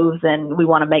droves, and we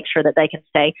want to make sure that they can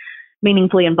stay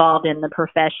meaningfully involved in the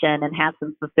profession and have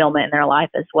some fulfillment in their life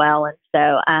as well. And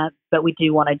so, but we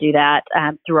do want to do that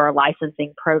through our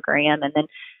licensing program. And then,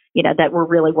 that we're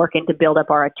really working to build up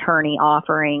our attorney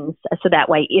offerings. So that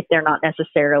way, if they're not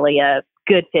necessarily a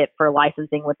good fit for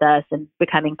licensing with us and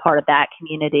becoming part of that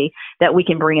community, that we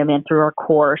can bring them in through our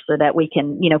course, so that we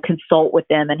can, consult with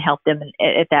them and help them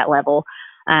at that level.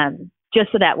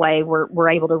 Just so that way we're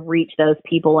able to reach those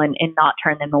people and not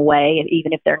turn them away.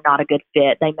 Even if they're not a good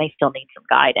fit, they may still need some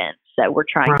guidance. So we're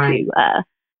trying to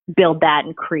build that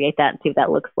and create that and see what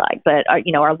that looks like. But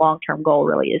our long-term goal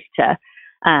really is to,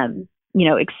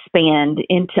 expand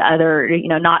into other,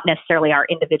 not necessarily our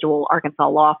individual Arkansas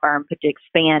law firm, but to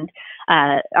expand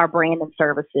our brand and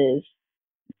services,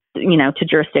 to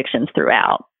jurisdictions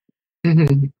throughout.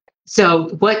 Mm-hmm. So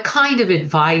what kind of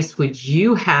advice would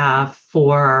you have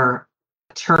for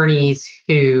attorneys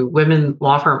women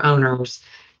law firm owners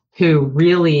who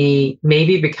really,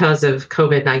 maybe because of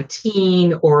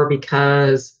COVID-19 or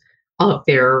because of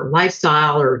their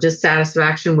lifestyle or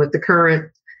dissatisfaction with the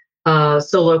current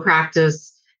solo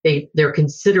practice, they're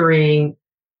considering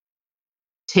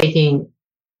taking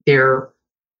their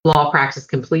law practice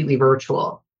completely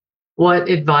virtual? What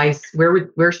advice,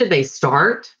 where should they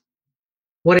start?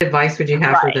 What advice would you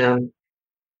have for them?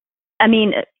 I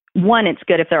mean, one, it's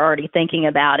good if they're already thinking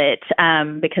about it,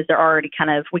 because they're already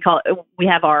we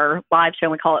have our live show,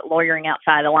 we call it Lawyering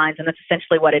Outside the Lines, and that's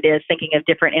essentially what it is, thinking of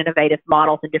different innovative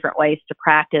models and different ways to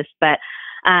practice. But,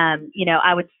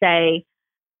 I would say,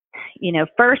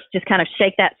 first, just kind of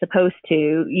shake that supposed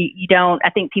to. I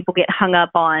think people get hung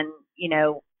up on,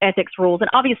 ethics rules, and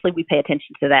obviously we pay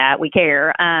attention to that. We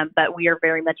care, but we are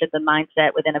very much of the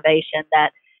mindset with innovation that,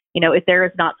 if there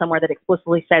is not somewhere that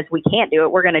explicitly says we can't do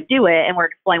it, we're going to do it, and we're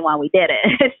going to explain why we did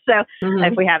it. So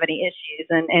if we have any issues,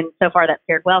 and so far that's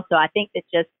fared well. So I think that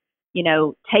just,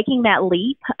 taking that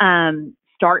leap,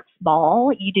 start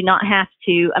small. You do not have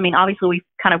to, obviously we've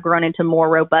kind of grown into more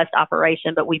robust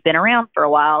operation, but we've been around for a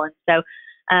while. And so,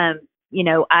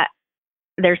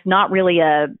 there's not really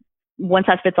a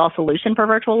one-size-fits-all solution for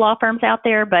virtual law firms out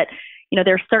there, but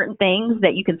there's certain things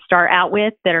that you can start out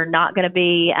with that are not going to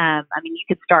be, you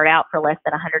could start out for less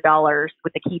than $100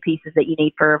 with the key pieces that you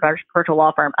need for a virtual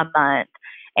law firm a month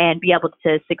and be able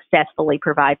to successfully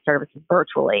provide services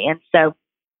virtually. And so,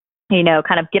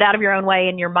 kind of get out of your own way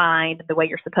in your mind, the way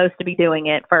you're supposed to be doing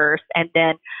it first. And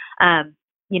then,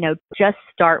 just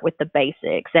start with the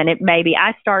basics. And it maybe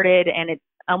I started, and it's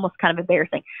almost kind of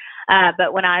embarrassing.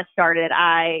 But when I started,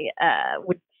 I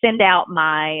would send out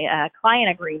my client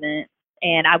agreement,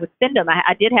 and I would send them.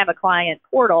 I did have a client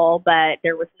portal, but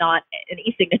there was not an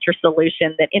e-signature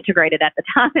solution that integrated at the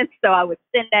time. And so I would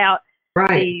send out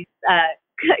these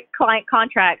client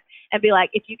contracts and be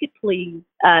like, if you could please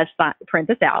print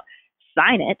this out,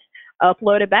 sign it,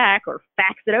 upload it back, or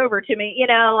fax it over to me,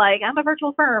 I'm a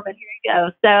virtual firm and here you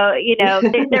go.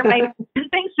 So, there may be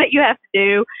things that you have to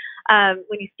do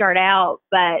when you start out,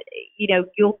 but,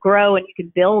 you'll grow and you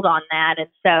can build on that. And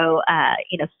so,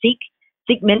 seek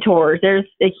mentors. There's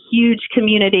a huge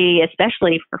community,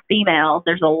 especially for females.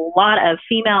 There's a lot of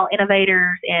female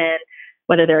innovators, and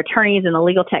whether they're attorneys in the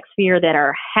legal tech sphere, that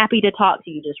are happy to talk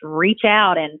to you. Just reach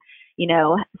out and,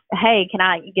 hey, can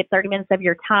I get 30 minutes of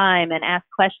your time and ask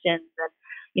questions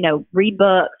and, read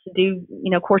books, do,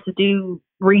 courses, do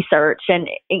research. And,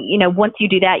 once you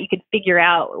do that, you can figure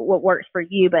out what works for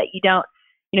you, but you don't,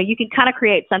 you can kind of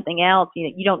create something else.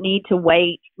 You don't need to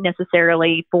wait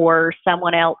necessarily for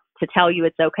someone else to tell you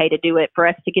it's okay to do it. For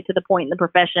us to get to the point in the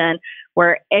profession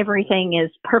where everything is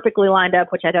perfectly lined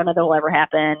up, which I don't know that will ever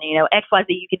happen, XYZ,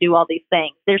 you can do all these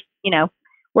things. There's,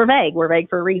 we're vague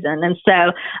for a reason. And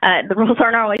so the rules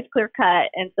aren't always clear cut.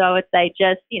 And so I would say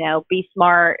just, be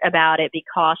smart about it, be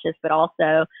cautious, but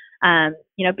also,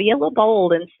 be a little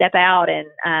bold and step out and,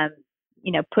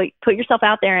 put yourself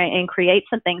out there and create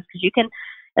some things, because you can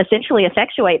essentially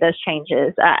effectuate those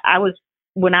changes.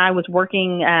 When I was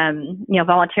working,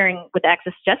 volunteering with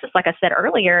Access Justice, like I said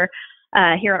earlier,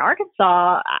 here in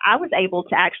Arkansas, I was able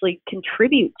to actually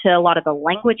contribute to a lot of the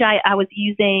language I was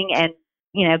using and,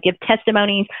 give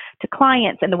testimonies to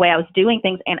clients and the way I was doing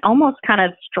things, and almost kind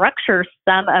of structure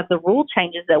some of the rule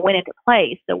changes that went into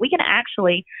place. So we can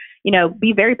actually,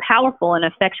 be very powerful and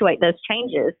effectuate those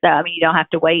changes. So, you don't have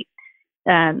to wait,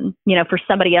 for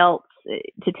somebody else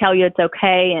to tell you it's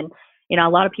okay. And, a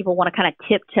lot of people want to kind of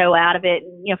tiptoe out of it.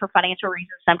 And, for financial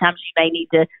reasons, sometimes you may need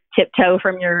to tiptoe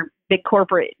from your big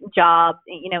corporate job,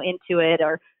 into it,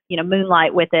 or,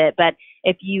 moonlight with it. But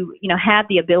if you, have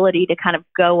the ability to kind of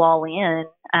go all in,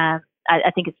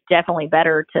 I think it's definitely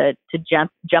better to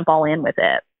jump all in with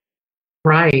it.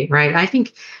 Right. I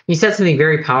think you said something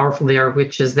very powerful there,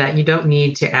 which is that you don't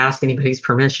need to ask anybody's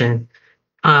permission.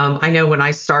 I know when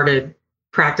I started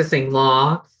practicing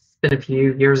law, it's been a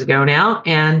few years ago now,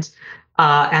 and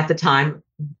At the time,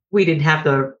 we didn't have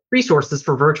the resources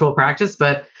for virtual practice,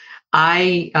 but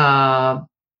a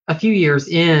few years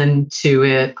into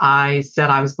it, I said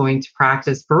I was going to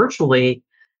practice virtually,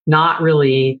 not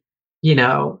really, you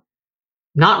know,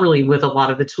 not really with a lot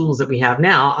of the tools that we have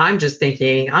now. I'm just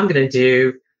thinking I'm going to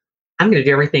do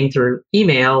everything through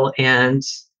email and,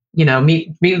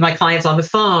 meet with my clients on the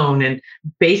phone and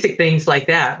basic things like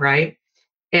that. Right.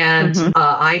 And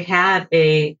I had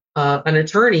an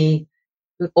attorney,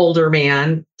 older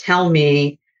man, tell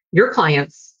me, your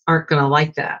clients aren't going to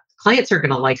like that. Clients aren't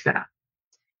going to like that.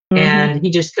 And he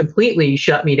just completely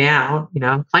shut me down.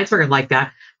 Clients aren't going to like that.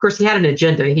 Of course, he had an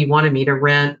agenda. He wanted me to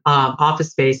rent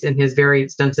office space in his very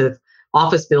extensive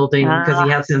office building because he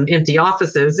had some empty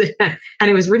offices, and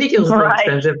it was ridiculously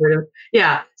expensive.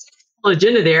 Yeah,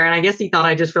 agenda there, and I guess he thought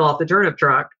I just fell off the turnip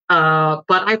truck. But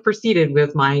I proceeded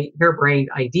with my harebrained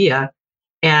idea,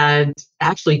 and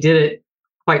actually did it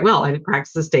quite well. I did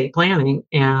practice estate planning,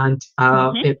 and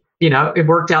it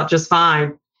worked out just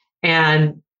fine.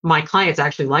 And my clients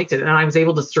actually liked it, and I was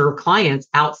able to serve clients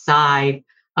outside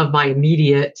of my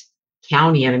immediate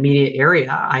county and immediate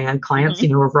area. I had clients,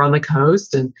 over on the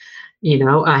coast, and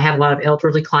I had a lot of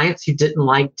elderly clients who didn't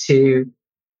like to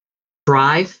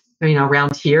drive.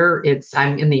 Around here,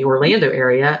 I'm in the Orlando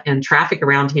area, and traffic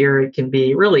around here, it can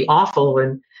be really awful.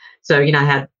 And so, I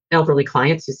had elderly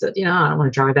clients who said, I don't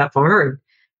want to drive that far, and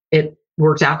it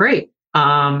worked out great.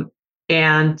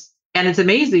 And it's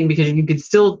amazing because you could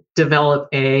still develop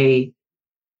a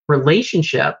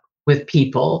relationship with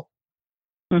people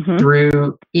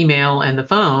through email and the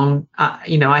phone.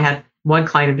 I had one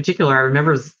client in particular. I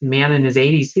remember, this man in his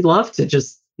 80s. He loved to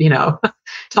just,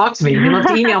 talk to me. He loved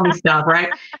to email me stuff, right?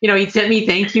 He sent me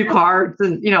thank you cards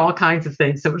and, all kinds of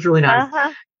things. So it was really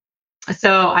nice.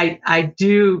 So I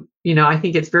do, I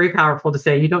think it's very powerful to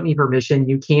say you don't need permission.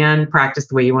 You can practice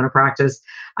the way you want to practice.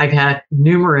 I've had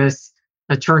numerous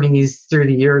attorneys through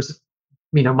the years,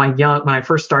 when I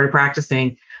first started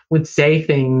practicing, would say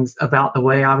things about the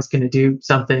way I was going to do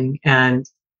something and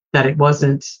that it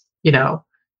wasn't,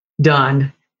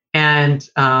 done. And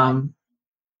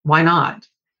why not?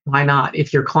 Why not?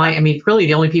 If your client, really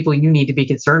the only people you need to be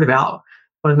concerned about,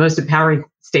 one of the most empowering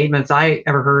statements I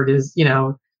ever heard is,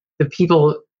 the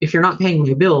people, if you're not paying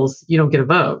your bills, you don't get a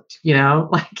vote,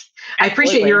 I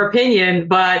appreciate your opinion,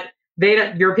 but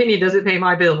your opinion doesn't pay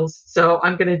my bills. So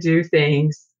I'm going to do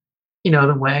things,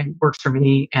 the way it works for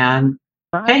me and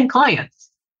paying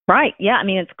clients. Right. Yeah.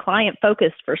 It's client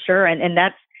focused for sure. And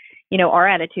that's, our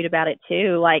attitude about it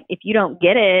too. Like, if you don't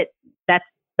get it, that's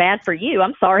bad for you.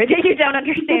 I'm sorry that you don't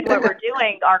understand what we're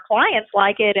doing. Our clients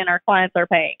like it, and our clients are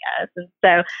paying us. And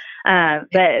so,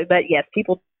 but yes,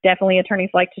 people definitely, attorneys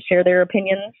like to share their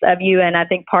opinions of you. And I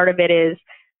think part of it is,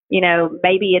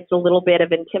 maybe it's a little bit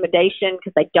of intimidation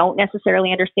because they don't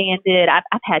necessarily understand it. I've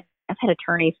had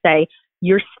attorneys say,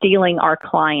 you're stealing our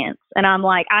clients. And I'm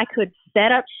like, I could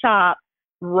set up shop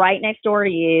right next door to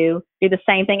you, do the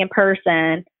same thing in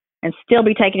person, and still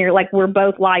be taking your, like, we're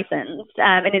both licensed.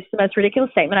 And it's the most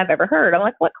ridiculous statement I've ever heard. I'm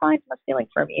like, what clients am I stealing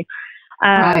from you?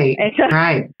 Right. And so,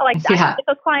 right. Like, I get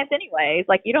those clients anyways.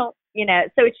 Like, you don't,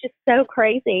 so it's just so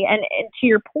crazy. And to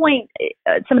your point,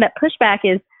 some of that pushback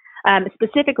is,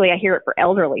 specifically, I hear it for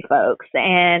elderly folks.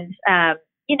 And,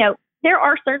 there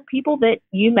are certain people that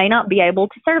you may not be able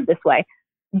to serve this way.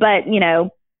 But,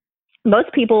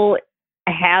 most people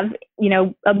have,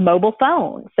 a mobile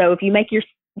phone. So if you make your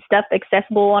stuff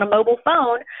accessible on a mobile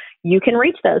phone, you can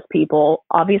reach those people.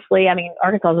 Obviously,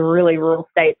 Arkansas is a really rural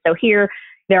state. So here,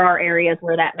 there are areas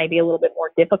where that may be a little bit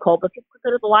more difficult, but people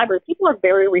go to the library. People are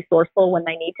very resourceful when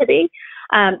they need to be.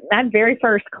 My very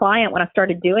first client when I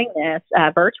started doing this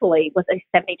virtually was a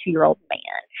 72-year-old man,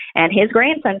 and his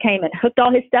grandson came and hooked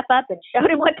all his stuff up and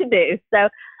showed him what to do. So,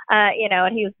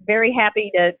 and he was very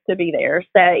happy to be there.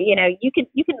 So, you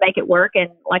can make it work. And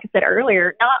like I said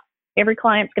earlier, not every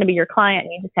client's going to be your client,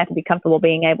 and you just have to be comfortable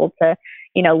being able to,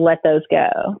 let those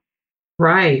go.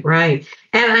 Right.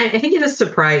 And I think it is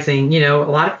surprising, a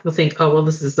lot of people think, oh, well,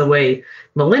 this is the way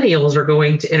millennials are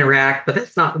going to interact, but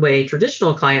that's not the way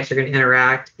traditional clients are going to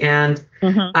interact. And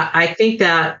I think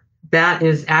that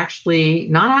is actually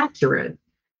not accurate.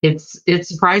 It's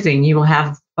surprising. You will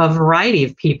have a variety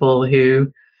of people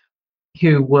who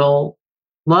will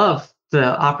love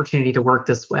the opportunity to work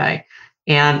this way.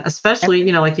 And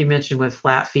especially, like you mentioned with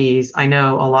flat fees, I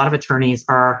know a lot of attorneys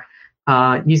are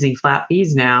using flat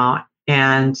fees now.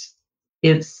 And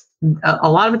it's a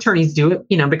lot of attorneys do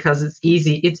it, because it's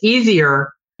easy. It's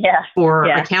easier for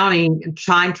accounting,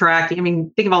 time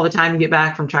tracking. Think of all the time you get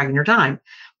back from tracking your time.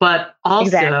 But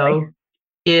also,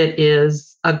 it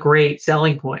is a great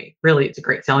selling point. Really, it's a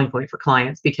great selling point for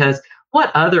clients because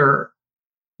what other,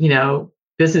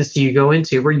 business do you go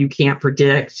into where you can't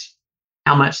predict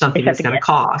how much something is going to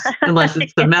cost, unless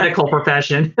it's the medical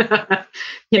profession?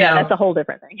 That's a whole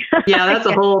different thing. That's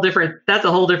a whole different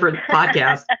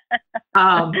podcast.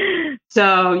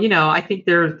 I think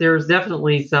there's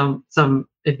definitely some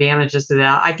advantages to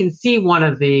that. I can see one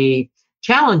of the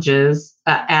challenges,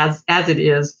 as it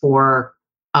is for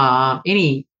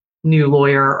any new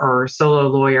lawyer or solo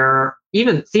lawyer,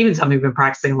 even somebody who's been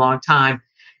practicing a long time,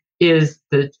 is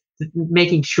the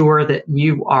making sure that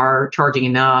you are charging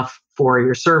enough for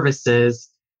your services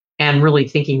and really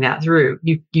thinking that through.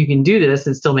 You can do this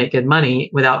and still make good money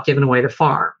without giving away the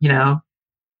farm,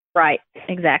 Right.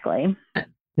 Exactly.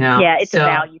 Yeah. It's a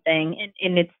value thing.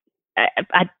 And it's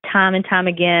time and time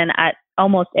again,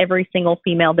 almost every single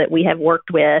female that we have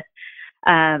worked with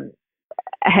has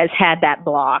had that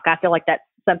block. I feel like that's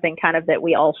something kind of that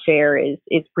we all share is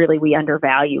really we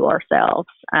undervalue ourselves.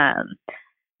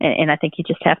 And I think you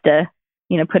just have to,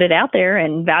 put it out there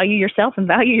and value yourself and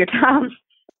value your time.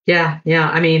 Yeah.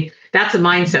 I mean, that's a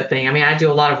mindset thing. I mean, I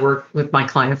do a lot of work with my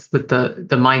clients with the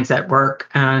mindset work,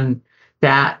 and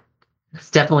that is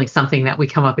definitely something that we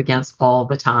come up against all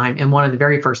the time. And one of the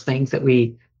very first things that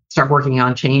we start working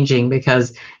on changing,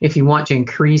 because if you want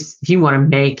to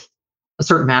make a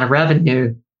certain amount of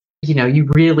revenue, you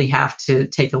really have to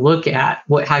take a look at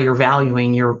how you're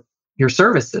valuing your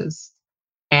services,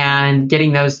 and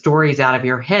getting those stories out of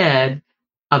your head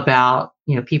about,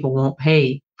 people won't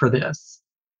pay for this,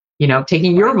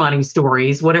 taking your money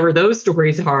stories, whatever those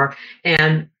stories are,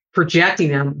 and projecting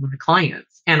them on the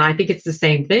clients. And I think it's the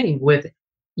same thing with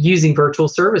using virtual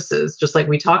services, just like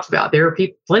we talked about. There are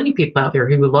plenty of people out there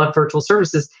who would love virtual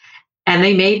services, and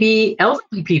they may be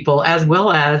elderly people as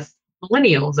well as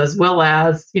millennials, as well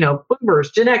as,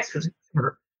 boomers, Gen Xers,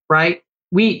 right?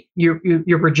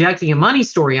 You're projecting a money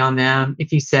story on them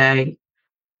if you say,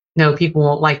 no, people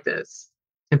won't like this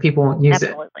and people won't use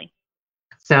it.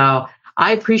 So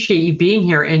I appreciate you being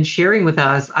here and sharing with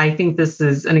us. I think this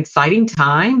is an exciting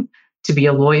time to be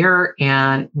a lawyer,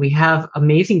 and we have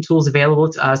amazing tools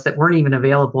available to us that weren't even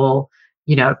available,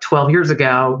 13 years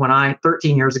ago when I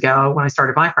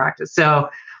started my practice. So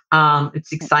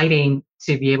it's exciting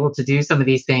to be able to do some of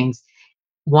these things.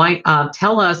 Why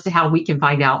tell us how we can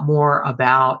find out more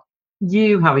about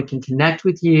you, how we can connect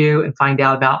with you, and find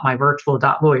out about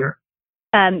myvirtual.lawyer.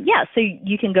 So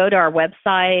you can go to our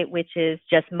website, which is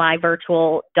just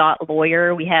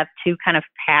myvirtual.lawyer. We have two kind of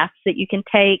paths that you can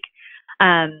take.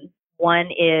 One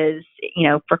is,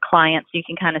 for clients, you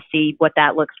can kind of see what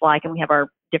that looks like, and we have our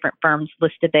different firms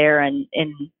listed there, and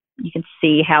you can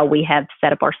see how we have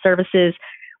set up our services.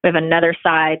 We have another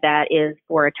side that is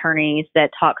for attorneys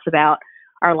that talks about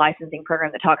our licensing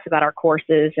program, that talks about our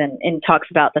courses and talks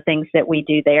about the things that we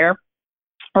do there.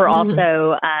 Or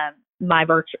also at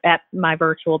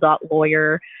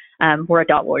myvirtual.lawyer. We're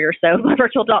a .lawyer, so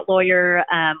myvirtual.lawyer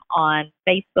on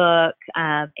Facebook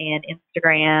and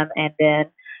Instagram. And then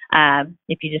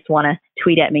if you just want to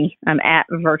tweet at me, I'm at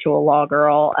Virtual Law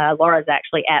Girl. Laura's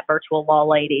actually at Virtual Law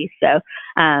Lady. So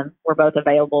we're both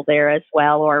available there as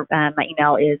well. Or my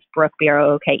email is Brooke,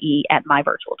 BROOKE, at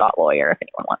myvirtual.lawyer if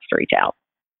anyone wants to reach out.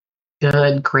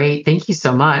 Good. Great. Thank you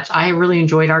so much. I really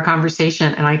enjoyed our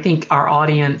conversation, and I think our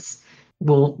audience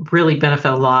will really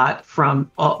benefit a lot from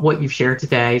what you've shared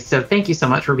today. So thank you so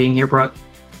much for being here, Brooke.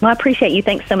 Well, I appreciate you.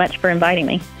 Thanks so much for inviting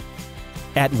me.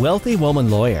 At Wealthy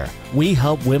Woman Lawyer, we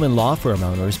help women law firm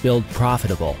owners build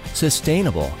profitable,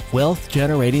 sustainable,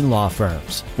 wealth-generating law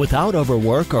firms without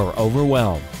overwork or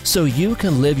overwhelm, so you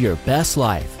can live your best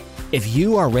life. If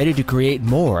you are ready to create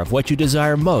more of what you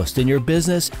desire most in your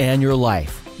business and your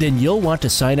life, then you'll want to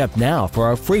sign up now for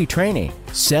our free training,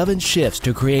 7 Shifts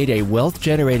to Create a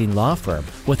Wealth-Generating Law Firm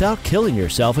Without Killing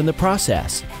Yourself in the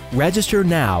Process. Register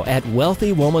now at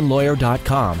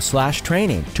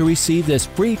wealthywomanlawyer.com/training to receive this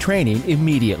free training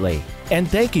immediately. And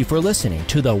thank you for listening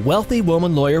to the Wealthy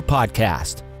Woman Lawyer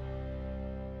Podcast.